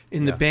 But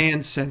in the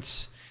band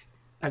sense,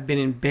 I've been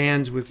in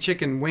bands with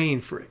Chick and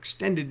Wayne for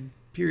extended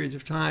periods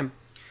of time,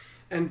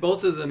 and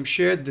both of them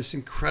shared this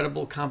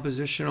incredible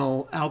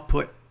compositional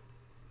output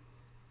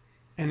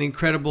and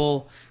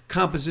incredible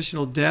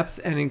compositional depth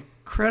and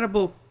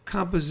incredible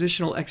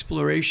compositional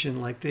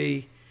exploration. Like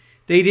they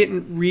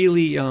didn't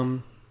really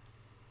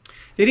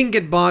they didn't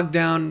get bogged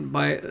down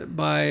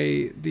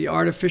by the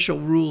artificial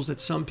rules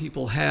that some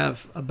people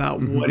have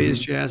about what is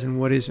jazz and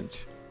what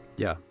isn't.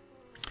 Yeah.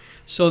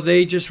 So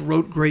they just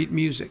wrote great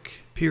music,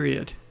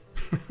 period.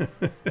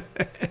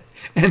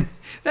 And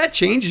that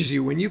changes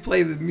you when you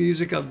play the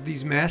music of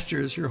these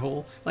masters your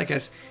whole, like,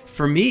 as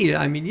for me,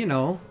 I mean, you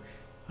know,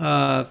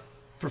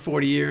 for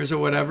 40 years or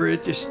whatever,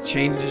 it just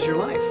changes your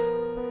life.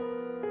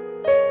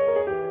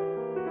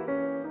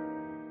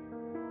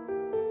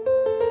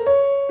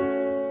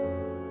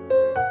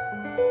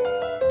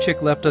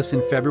 Chick left us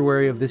in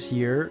February of this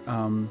year.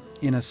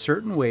 In a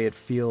certain way, it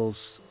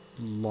feels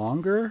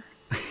longer,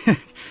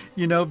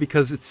 you know,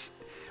 because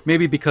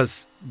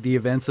because the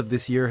events of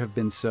this year have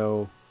been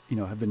so, you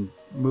know, have been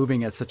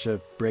moving at such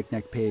a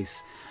breakneck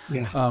pace.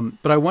 Yeah.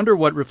 But I wonder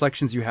what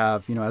reflections you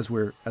have, you know, as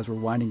we're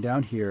winding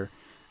down here.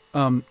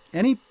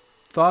 Any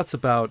thoughts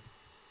about,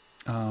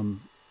 you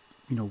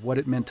know, what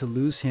it meant to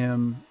lose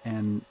him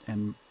and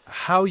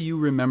how you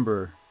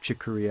remember Chick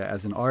Corea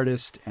as an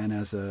artist and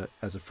as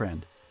a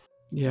friend?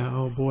 Yeah.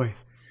 Oh boy.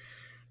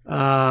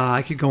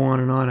 I could go on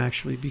and on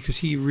actually, because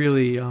he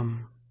really,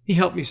 he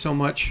helped me so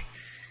much.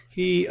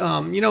 He,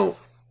 you know,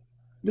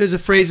 there's a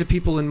phrase that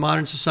people in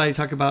modern society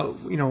talk about,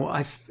 you know,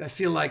 I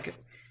feel like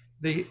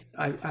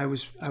I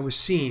was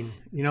seen,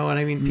 you know what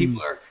I mean?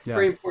 People are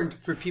very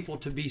important for people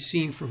to be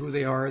seen for who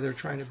they are, they're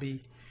trying to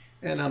be.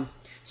 And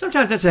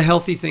sometimes that's a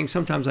healthy thing.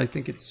 Sometimes I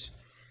think it's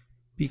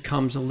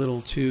becomes a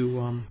little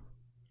too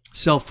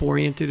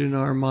self-oriented in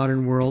our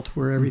modern world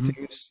where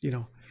everything is, you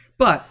know.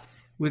 But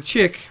with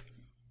Chick,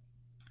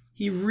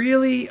 he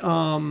really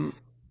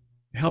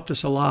helped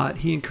us a lot.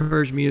 He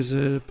encouraged me as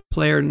a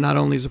player, not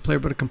only as a player,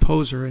 but a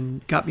composer,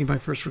 and got me my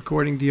first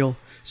recording deal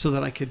so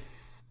that I could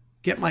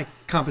get my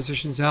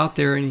compositions out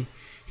there. And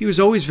he was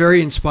always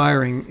very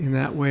inspiring in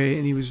that way,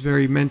 and he was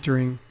very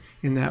mentoring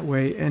in that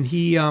way. And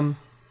he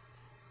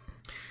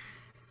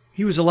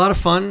was a lot of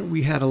fun.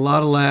 We had a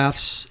lot of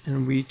laughs,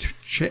 and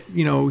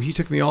you know, he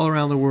took me all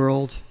around the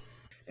world,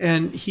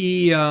 and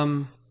he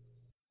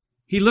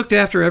looked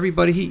after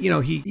everybody.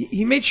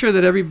 He made sure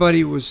that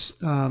everybody was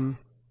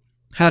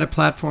had a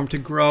platform to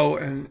grow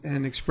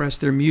and express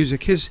their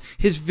music. His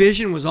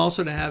vision was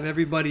also to have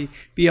everybody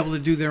be able to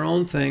do their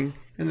own thing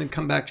and then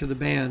come back to the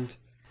band.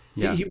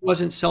 Yeah. He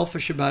wasn't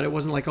selfish about it. It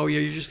wasn't like, oh yeah,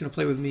 you're just going to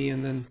play with me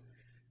and then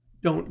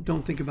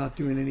don't think about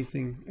doing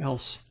anything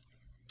else.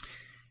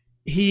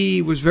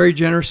 He was very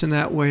generous in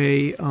that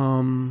way.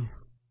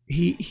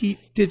 He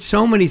did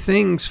so many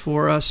things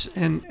for us,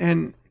 and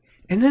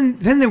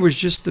then there was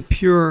just the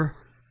pure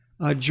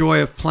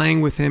joy of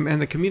playing with him,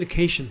 and the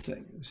communication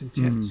thing. It was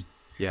intense.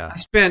 Yeah. I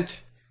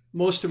spent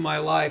most of my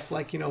life,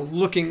 like, you know,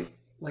 looking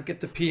like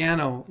at the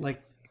piano,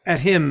 like at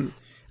him,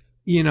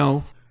 you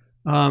know.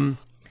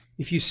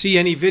 If you see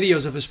any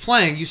videos of his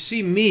playing, you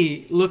see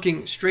me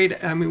looking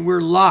straight. I mean,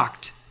 we're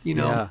locked, you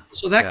know. Yeah.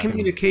 So that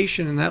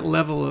communication and that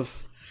level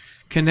of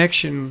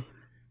connection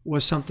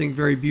was something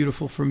very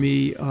beautiful for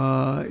me.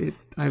 I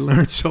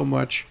learned so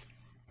much.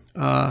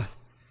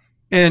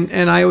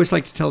 And I always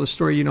like to tell the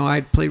story, you know,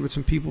 I'd played with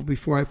some people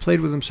before I played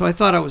with them, so I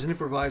thought I was an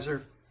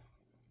improviser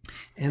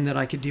and that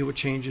I could deal with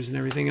changes and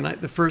everything. And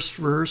the first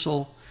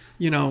rehearsal,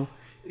 you know,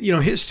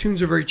 his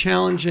tunes are very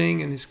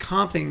challenging, and his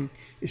comping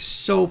is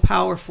so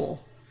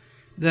powerful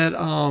that,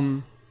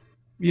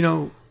 you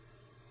know,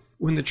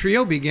 when the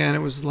trio began, it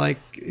was like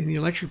in the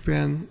electric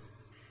band,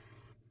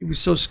 it was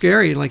so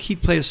scary. Like,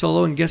 he'd play a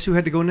solo, and guess who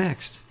had to go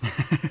next?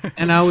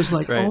 And I was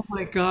like, right. Oh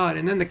my God.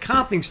 And then the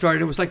comping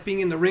started. It was like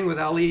being in the ring with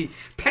Ali.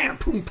 Pam,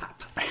 boom,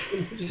 pop.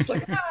 Just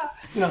like,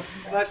 you know,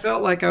 and I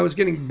felt like I was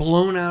getting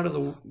blown out of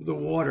the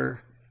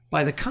water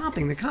by the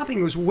comping. The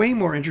comping was way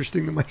more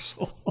interesting than my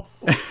solo.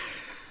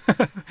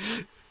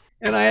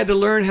 And I had to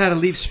learn how to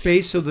leave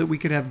space so that we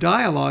could have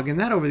dialogue, and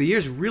that over the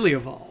years really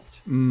evolved.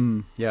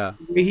 Yeah.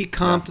 The way he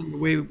comped and the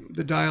way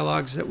the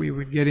dialogues that we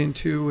would get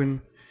into,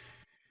 and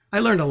I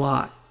learned a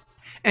lot.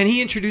 And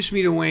he introduced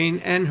me to Wayne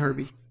and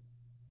Herbie.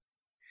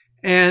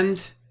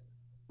 And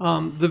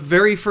the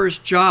very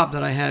first job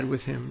that I had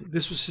with him,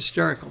 this was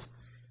hysterical.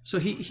 So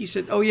he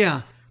said, "Oh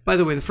yeah, by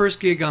the way, the first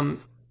gig, Tommy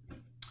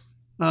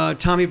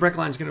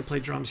Breckline's going to play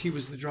drums. He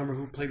was the drummer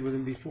who played with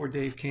him before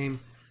Dave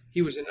came.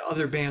 He was in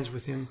other bands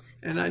with him,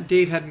 and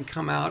Dave hadn't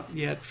come out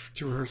yet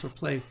to rehearse or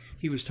play.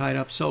 He was tied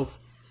up. So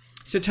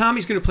he said,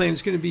 Tommy's going to play, and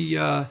it's going to be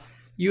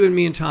you and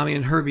me and Tommy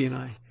and Herbie and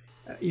I."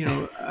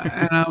 And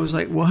I was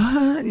like,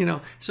 "What?"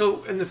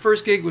 So, and the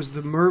first gig was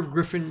the Merv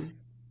Griffin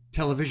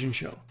television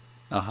show.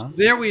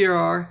 There we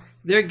are.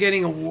 They're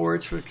getting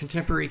awards for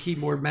Contemporary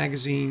Keyboard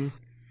magazine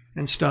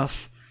and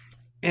stuff.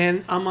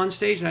 And I'm on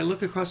stage, and I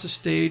look across the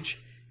stage,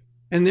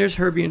 and there's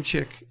Herbie and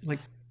Chick. Like,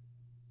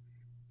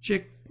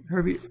 Chick,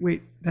 Herbie,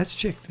 wait, that's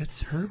Chick,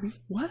 that's Herbie?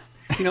 What?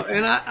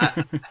 And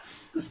I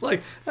it's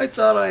like, I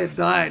thought I had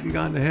died and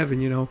gone to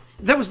heaven,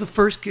 That was the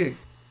first gig.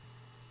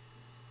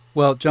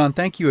 Well, John,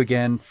 thank you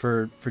again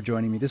for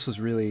joining me. This was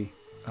really,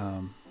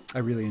 I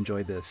really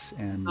enjoyed this.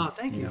 And,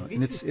 thank you.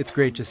 And it's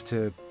great just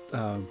to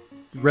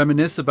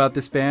reminisce about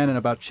this band and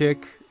about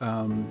Chick.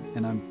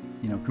 And I'm,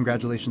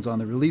 congratulations on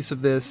the release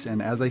of this.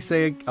 And as I'll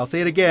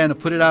say it again, I'll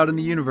put it out in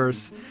the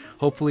universe.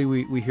 Hopefully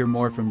we hear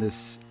more from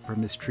this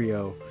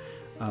trio.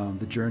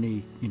 The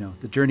journey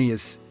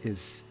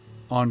is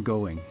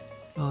ongoing.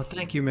 Oh,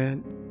 thank you,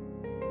 man.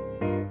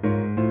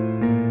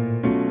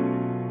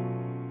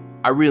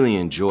 I really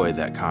enjoyed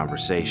that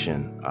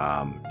conversation.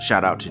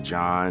 Shout out to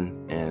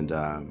John, and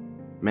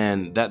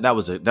man, that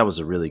was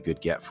a really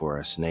good get for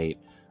us, Nate.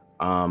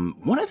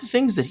 One of the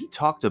things that he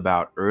talked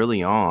about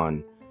early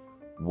on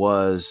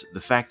was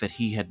the fact that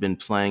he had been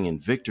playing in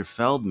Victor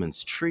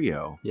Feldman's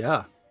trio.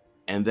 Yeah.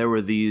 And there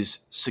were these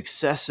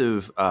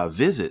successive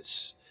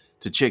visits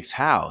to Chick's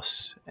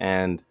house,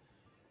 and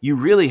you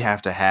really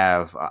have to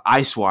have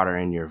ice water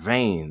in your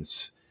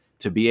veins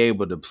to be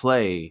able to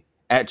play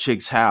at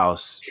Chick's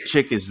house.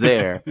 Chick is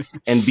there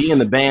and be in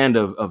the band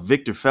of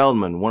Victor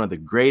Feldman, one of the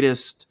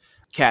greatest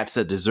cats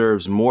that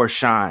deserves more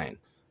shine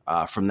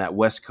from that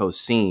West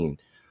Coast scene.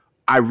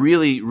 I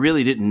really,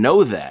 really didn't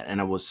know that,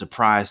 and I was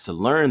surprised to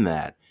learn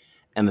that.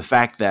 And the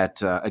fact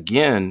that,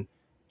 again,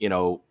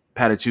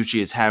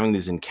 Patitucci is having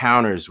these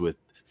encounters with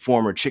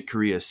former Chick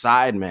Corea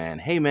sideman.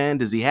 Hey, man,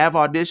 does he have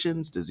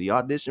auditions? Does he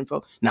audition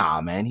for?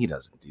 Nah, man, he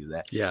doesn't do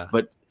that. Yeah.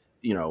 But,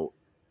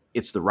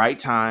 it's the right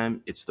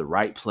time. It's the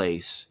right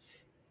place.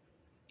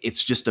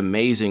 It's just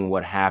amazing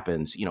what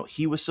happens.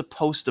 He was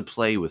supposed to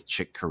play with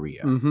Chick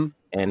Corea. Mm-hmm.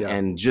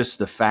 And just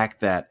the fact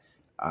that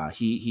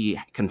he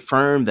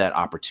confirmed that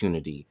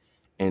opportunity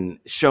and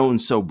shone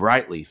so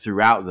brightly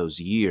throughout those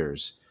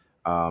years.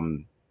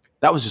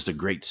 That was just a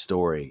great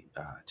story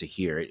to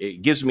hear.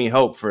 It gives me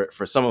hope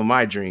for some of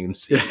my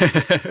dreams.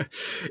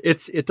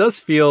 It does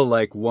feel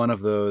like one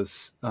of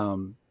those,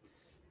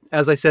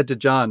 as I said to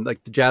John,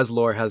 like the jazz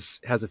lore has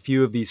a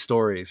few of these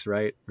stories,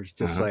 right? It's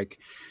just like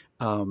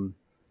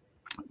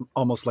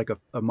almost like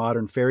a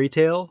modern fairy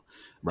tale.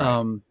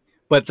 Right.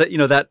 But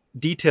that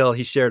detail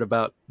he shared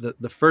about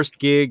the first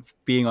gig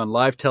being on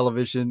live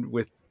television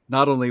with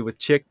not only with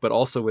Chick, but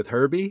also with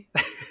Herbie.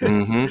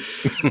 It's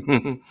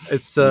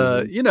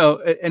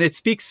and it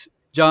speaks.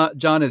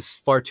 John is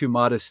far too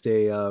modest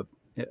a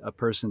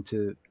person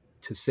to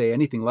say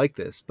anything like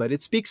this, but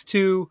it speaks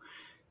to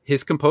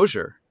his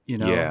composure,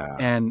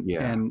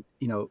 and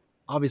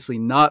obviously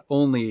not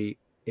only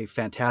a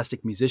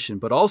fantastic musician,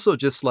 but also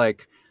just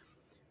like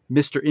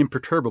Mr.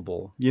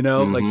 Imperturbable,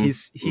 like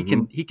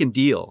he can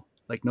deal,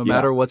 like no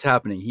matter what's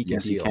happening, he can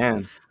deal. He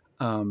can.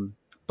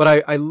 But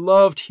I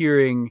loved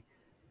hearing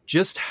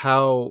just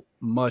how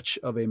much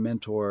of a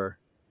mentor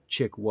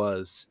Chick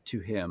was to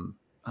him.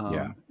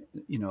 And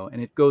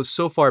it goes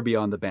so far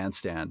beyond the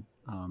bandstand.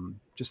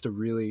 Just a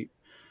really,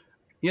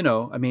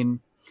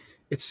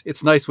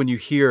 it's nice when you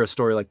hear a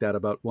story like that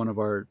about one of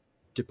our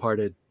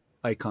departed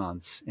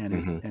icons,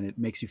 and it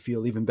makes you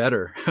feel even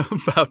better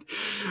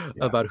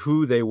about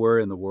who they were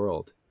in the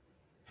world.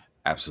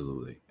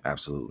 Absolutely.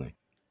 Absolutely.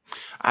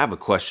 I have a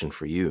question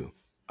for you.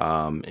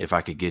 If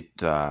I could get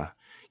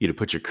you to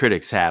put your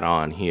critic's hat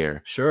on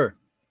here. Sure.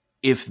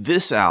 If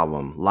this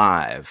album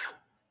live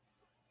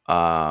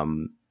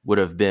would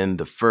have been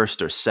the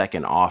first or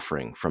second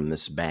offering from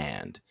this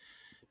band,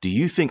 do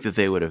you think that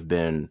they would have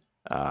been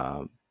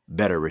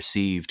better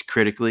received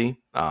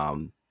critically,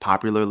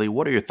 popularly?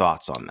 What are your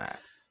thoughts on that?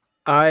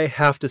 I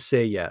have to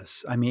say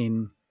yes. I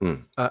mean,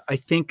 I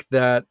think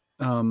that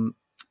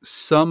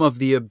some of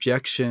the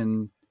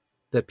objection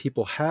that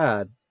people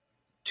had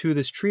to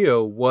this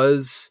trio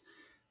was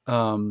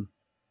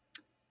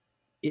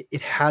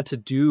it had to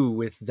do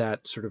with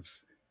that sort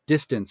of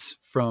distance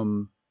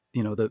from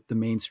the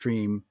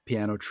mainstream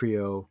piano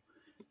trio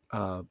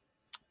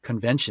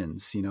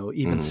conventions,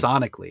 even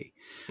sonically.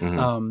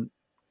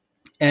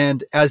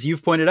 And as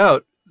you've pointed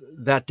out,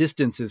 that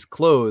distance is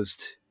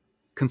closed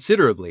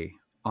considerably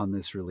on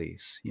this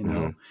release.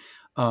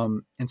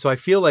 And so I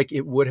feel like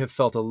it would have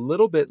felt a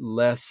little bit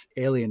less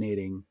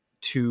alienating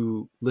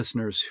to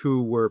listeners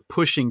who were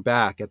pushing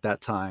back at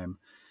that time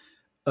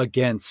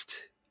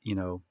against,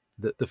 the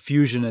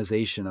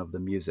fusionization of the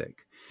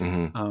music.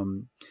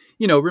 Mm-hmm.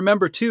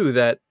 Remember too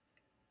that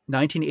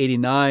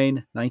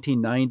 1989,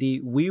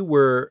 1990, we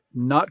were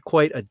not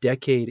quite a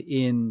decade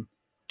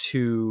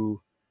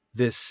into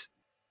this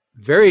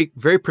very,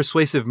 very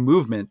persuasive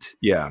movement.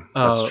 Yeah,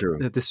 that's true.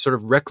 This sort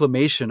of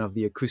reclamation of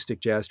the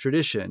acoustic jazz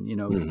tradition.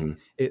 Mm-hmm.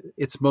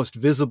 Its most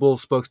visible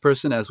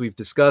spokesperson, as we've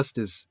discussed,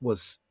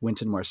 was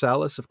Wynton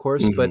Marsalis, of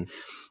course. Mm-hmm. But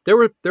there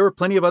were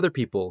plenty of other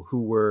people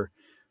who were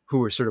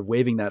sort of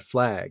waving that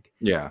flag.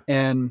 Yeah.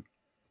 And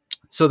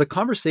so the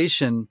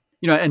conversation,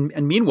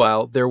 and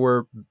meanwhile, there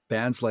were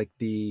bands like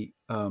the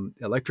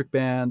Electric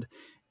Band,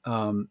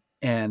 and,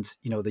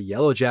 the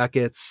Yellow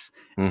Jackets,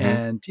 Mm-hmm.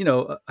 and,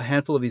 a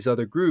handful of these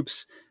other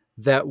groups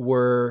that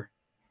were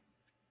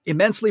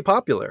immensely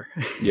popular.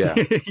 Yeah,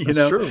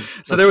 that's true.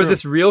 So there was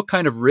this real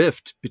kind of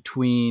rift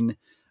between,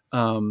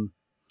 the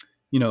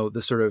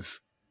sort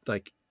of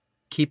like,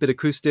 keep it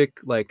acoustic,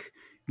 like,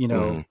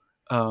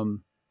 Mm-hmm.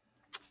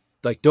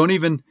 Like don't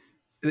even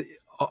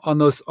on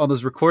those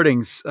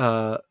recordings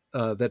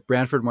that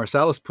Branford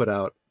Marsalis put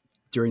out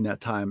during that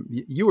time.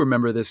 You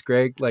remember this,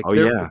 Greg? Like,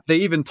 they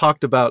even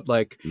talked about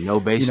like no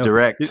bass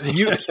direct.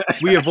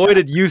 We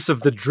avoided use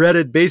of the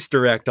dreaded bass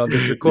direct on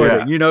this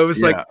recording. It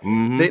was like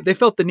Mm-hmm. they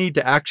felt the need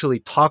to actually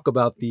talk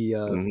about the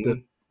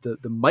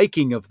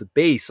miking of the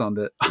bass on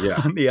the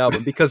on the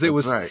album, because it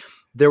was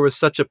there was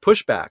such a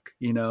pushback.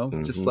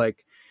 Mm-hmm. Just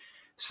like.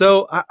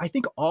 So I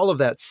think all of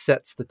that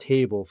sets the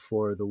table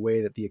for the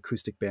way that the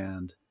acoustic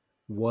band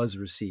was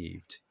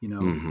received,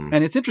 Mm-hmm.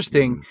 and it's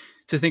interesting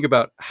to think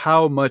about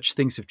how much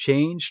things have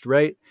changed,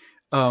 right?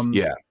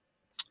 We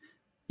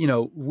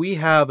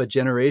have a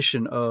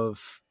generation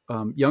of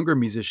younger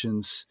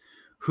musicians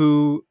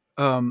who,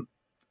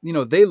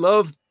 they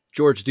love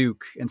George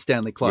Duke and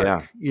Stanley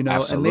Clarke,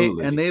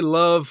 absolutely. and they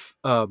love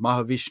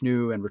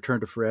Mahavishnu and Return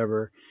to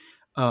Forever.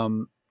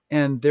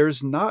 And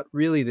there's not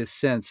really this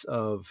sense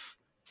of,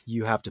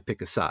 you have to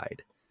pick a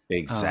side.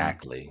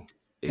 Exactly.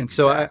 And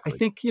so I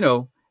think,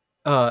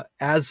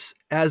 as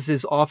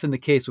is often the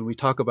case when we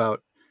talk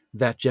about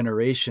that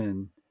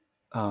generation,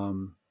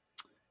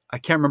 I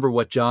can't remember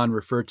what John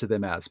referred to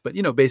them as, but,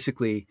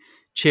 basically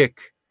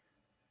Chick,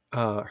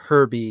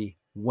 Herbie,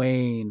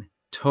 Wayne,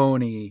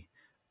 Tony,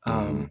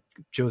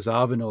 Joe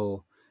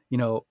Zawinul,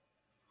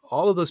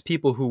 all of those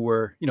people who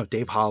were,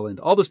 Dave Holland,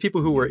 all those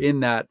people who were in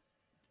that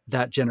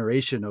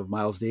generation of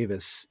Miles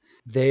Davis,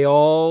 they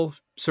all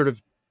sort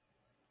of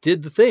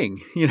did the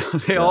thing,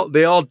 they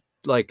all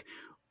like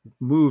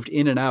moved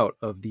in and out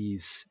of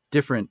these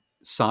different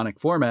sonic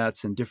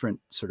formats and different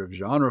sort of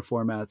genre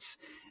formats.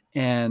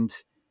 And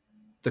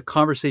the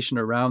conversation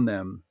around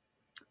them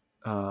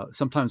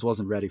sometimes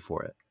wasn't ready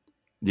for it.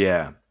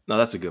 Yeah, no,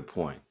 that's a good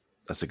point.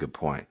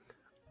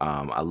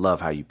 I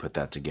love how you put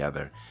that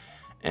together.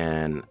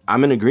 And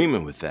I'm in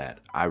agreement with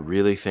that. I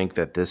really think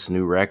that this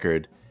new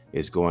record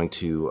is going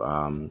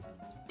to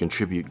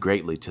contribute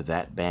greatly to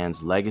that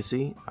band's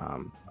legacy,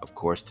 of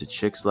course, to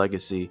Chick's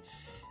legacy,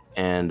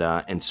 and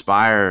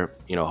inspire,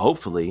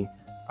 hopefully,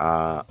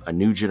 a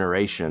new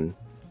generation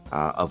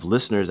of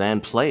listeners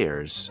and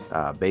players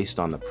based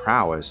on the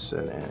prowess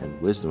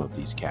and wisdom of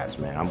these cats,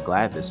 man. I'm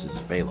glad this is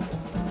available.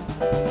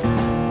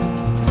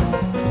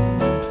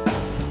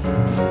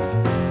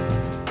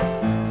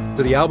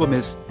 So the album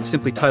is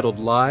simply titled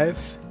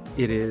Live.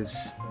 It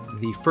is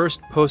the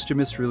first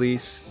posthumous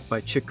release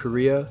by Chick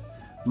Corea.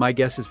 My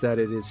guess is that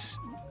it is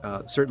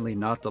certainly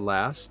not the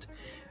last.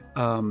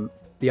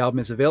 The album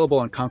is available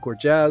on Concord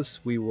Jazz.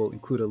 We will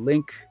include a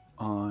link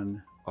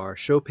on our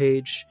show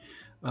page.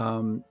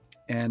 Greg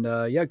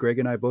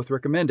and I both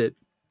recommend it.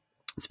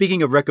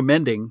 Speaking of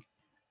recommending,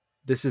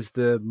 this is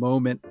the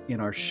moment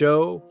in our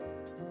show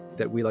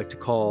that we like to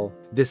call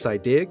This I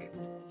Dig.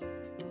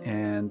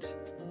 And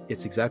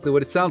it's exactly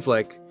what it sounds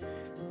like.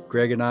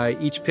 Greg and I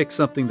each pick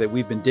something that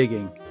we've been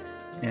digging.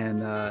 And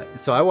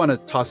so I want to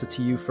toss it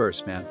to you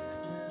first, man.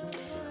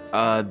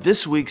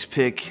 This week's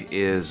pick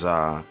is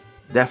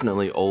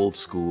definitely old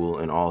school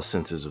in all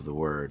senses of the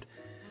word.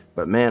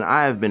 But man,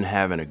 I have been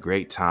having a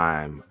great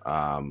time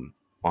on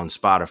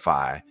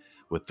Spotify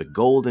with the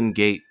Golden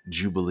Gate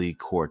Jubilee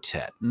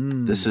Quartet.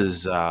 This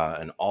is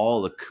an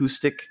all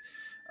acoustic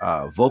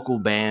vocal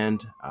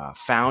band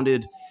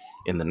founded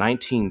in the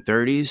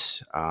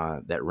 1930s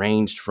that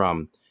ranged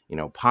from,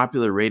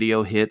 popular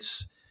radio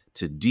hits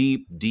to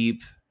deep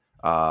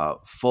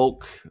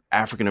folk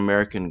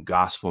African-American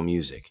gospel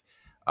music.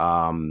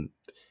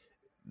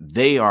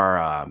 They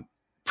are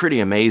pretty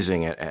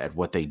amazing at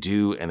what they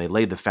do, and they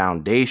laid the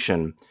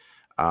foundation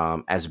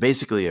as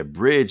basically a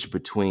bridge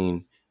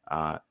between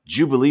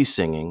Jubilee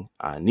singing,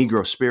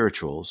 Negro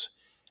spirituals,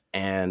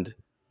 and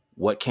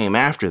what came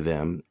after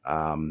them,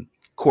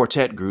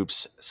 quartet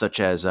groups such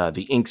as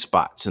the Ink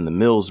Spots and the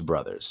Mills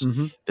Brothers.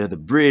 Mm-hmm. They're the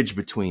bridge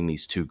between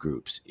these two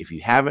groups. If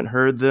you haven't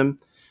heard them,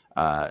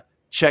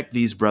 check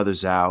these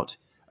brothers out.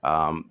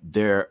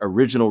 Their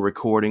original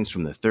recordings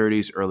from the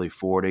 30s, early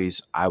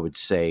 40s, I would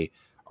say,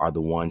 are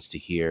the ones to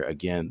hear.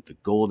 Again, the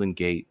Golden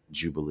Gate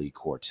Jubilee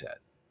Quartet.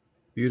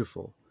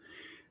 Beautiful.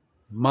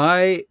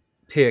 My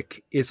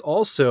pick is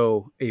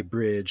also a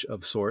bridge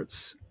of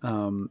sorts,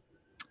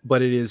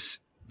 but it is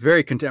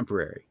very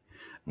contemporary.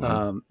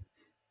 Mm-hmm.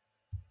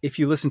 If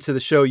you listen to the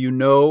show, you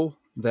know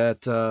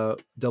that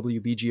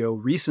WBGO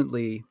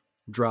recently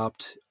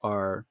dropped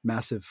our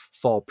massive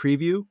fall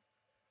preview.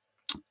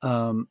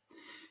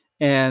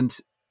 And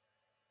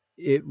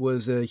it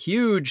was a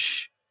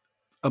huge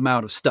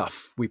amount of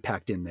stuff we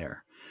packed in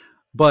there.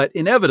 But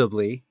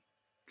inevitably,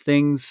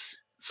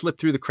 things slipped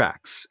through the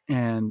cracks.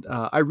 And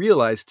I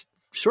realized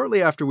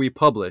shortly after we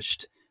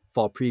published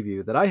Fall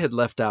Preview that I had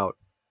left out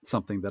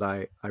something that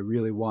I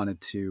really wanted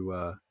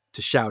to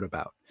shout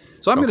about.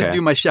 So I'm going to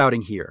do my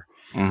shouting here.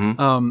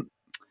 Mm-hmm.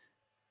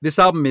 This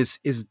album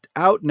is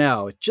out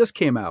now. It just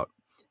came out.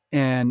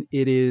 And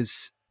it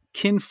is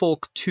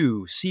Kinfolk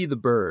 2, See the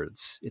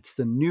Birds. It's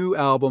the new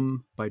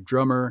album by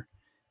drummer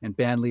and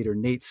bandleader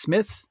Nate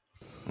Smith.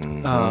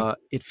 Mm-hmm.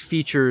 It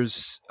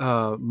features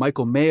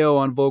Michael Mayo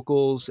on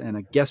vocals and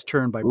a guest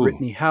turn by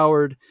Brittany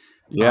Howard.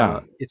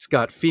 Yeah. It's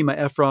got Fema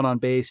Efron on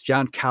bass,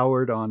 John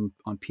Coward on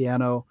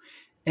piano.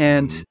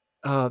 And,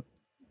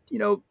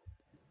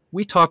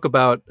 we talk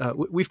about,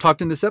 we've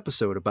talked in this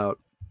episode about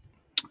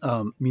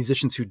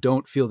musicians who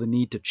don't feel the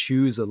need to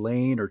choose a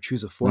lane or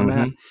choose a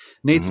format. Mm-hmm.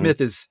 Nate Smith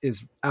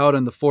is out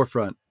on the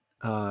forefront.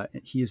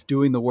 He is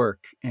doing the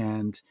work,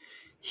 and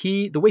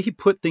the way he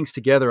put things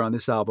together on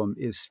this album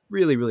is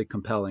really, really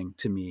compelling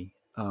to me.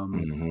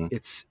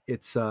 It's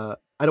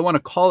I don't want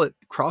to call it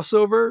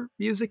crossover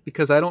music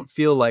because I don't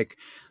feel like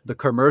the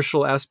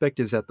commercial aspect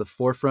is at the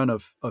forefront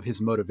of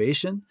his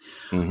motivation.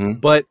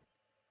 But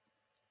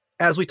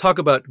as we talk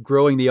about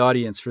growing the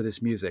audience for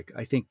this music,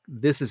 I think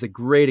this is a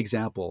great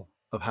example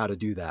of how to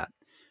do that.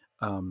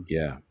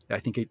 I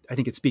think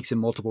it speaks in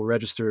multiple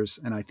registers,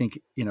 and I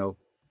think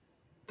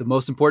the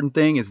most important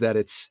thing is that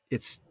it's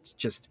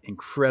just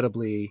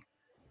incredibly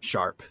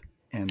sharp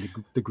and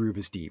the groove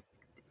is deep.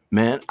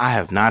 Man, I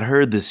have not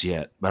heard this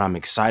yet, but I'm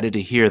excited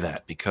to hear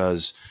that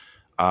because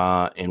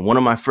in one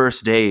of my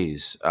first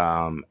days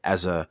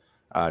as a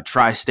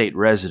tri-state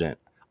resident,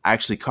 I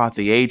actually caught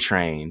the A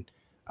train,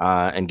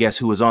 and guess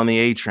who was on the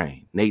A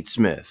train? Nate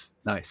Smith.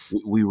 Nice.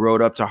 We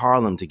rode up to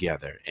Harlem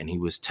together, and he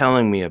was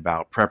telling me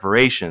about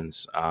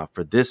preparations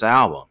for this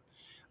album.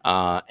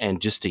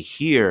 And just to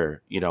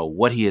hear,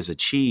 what he has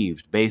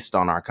achieved based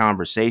on our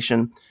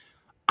conversation,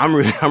 I'm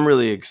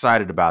really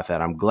excited about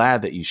that. I'm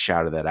glad that you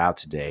shouted that out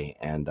today.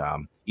 And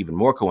even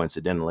more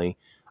coincidentally,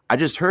 I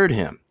just heard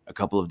him a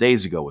couple of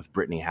days ago with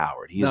Brittany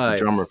Howard. He is the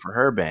drummer for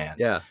her band.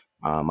 Yeah.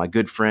 My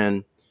good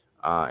friend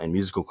and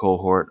musical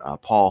cohort,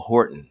 Paul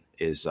Horton,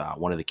 is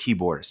one of the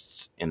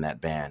keyboardists in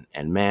that band.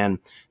 And man,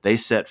 they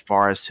set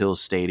Forest Hill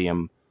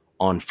Stadium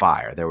on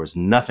fire. There was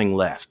nothing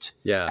left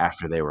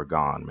after they were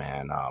gone,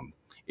 man.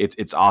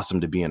 It's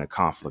awesome to be in a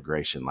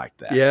conflagration like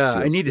that. Yeah,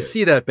 I need to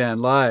see that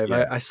band live.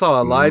 Yeah. I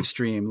saw a live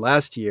stream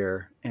last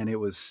year, and it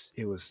was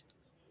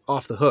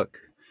off the hook.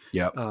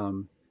 Yep.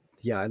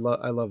 I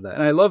love that,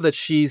 and I love that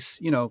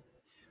she's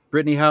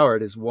Brittany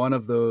Howard is one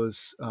of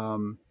those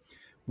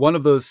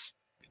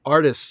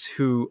artists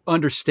who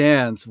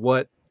understands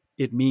what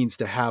it means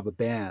to have a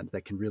band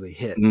that can really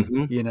hit.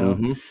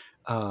 And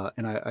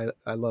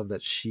I love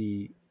that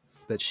she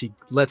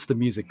lets the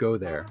music go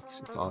there.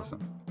 It's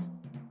awesome.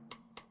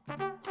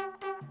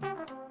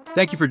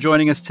 Thank you for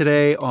joining us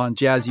today on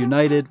Jazz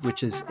United,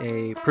 which is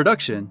a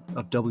production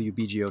of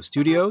WBGO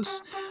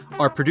Studios.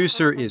 Our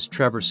producer is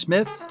Trevor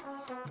Smith,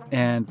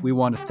 and we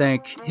want to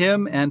thank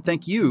him and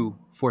thank you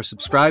for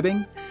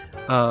subscribing.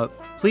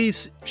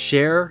 Please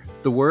share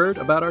the word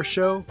about our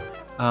show.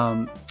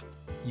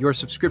 Your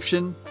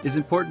subscription is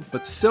important,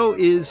 but so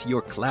is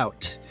your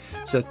clout.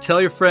 So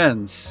tell your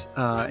friends.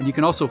 And you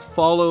can also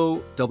follow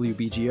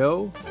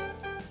WBGO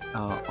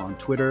on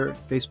Twitter,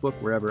 Facebook,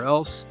 wherever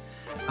else.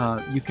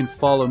 You can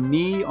follow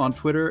me on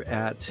Twitter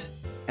at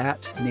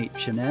Nate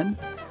Chinen.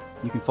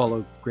 You can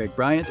follow Greg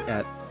Bryant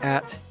at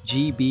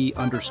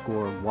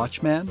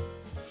GB_Watchman.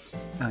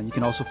 You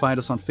can also find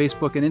us on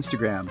Facebook and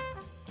Instagram.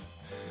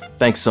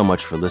 Thanks so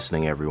much for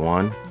listening,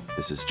 everyone.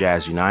 This is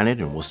Jazz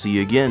United, and we'll see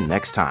you again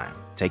next time.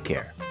 Take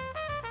care.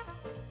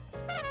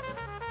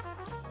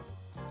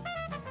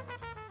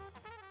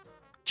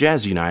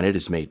 Jazz United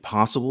is made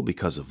possible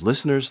because of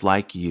listeners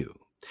like you,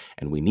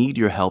 and we need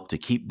your help to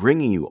keep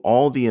bringing you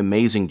all the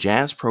amazing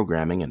jazz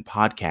programming and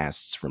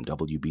podcasts from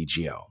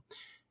WBGO.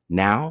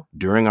 Now,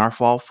 during our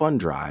Fall Fund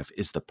Drive,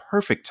 is the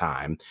perfect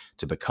time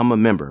to become a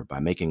member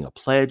by making a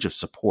pledge of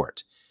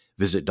support.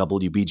 Visit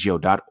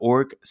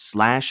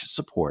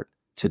WBGO.org/support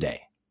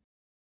today.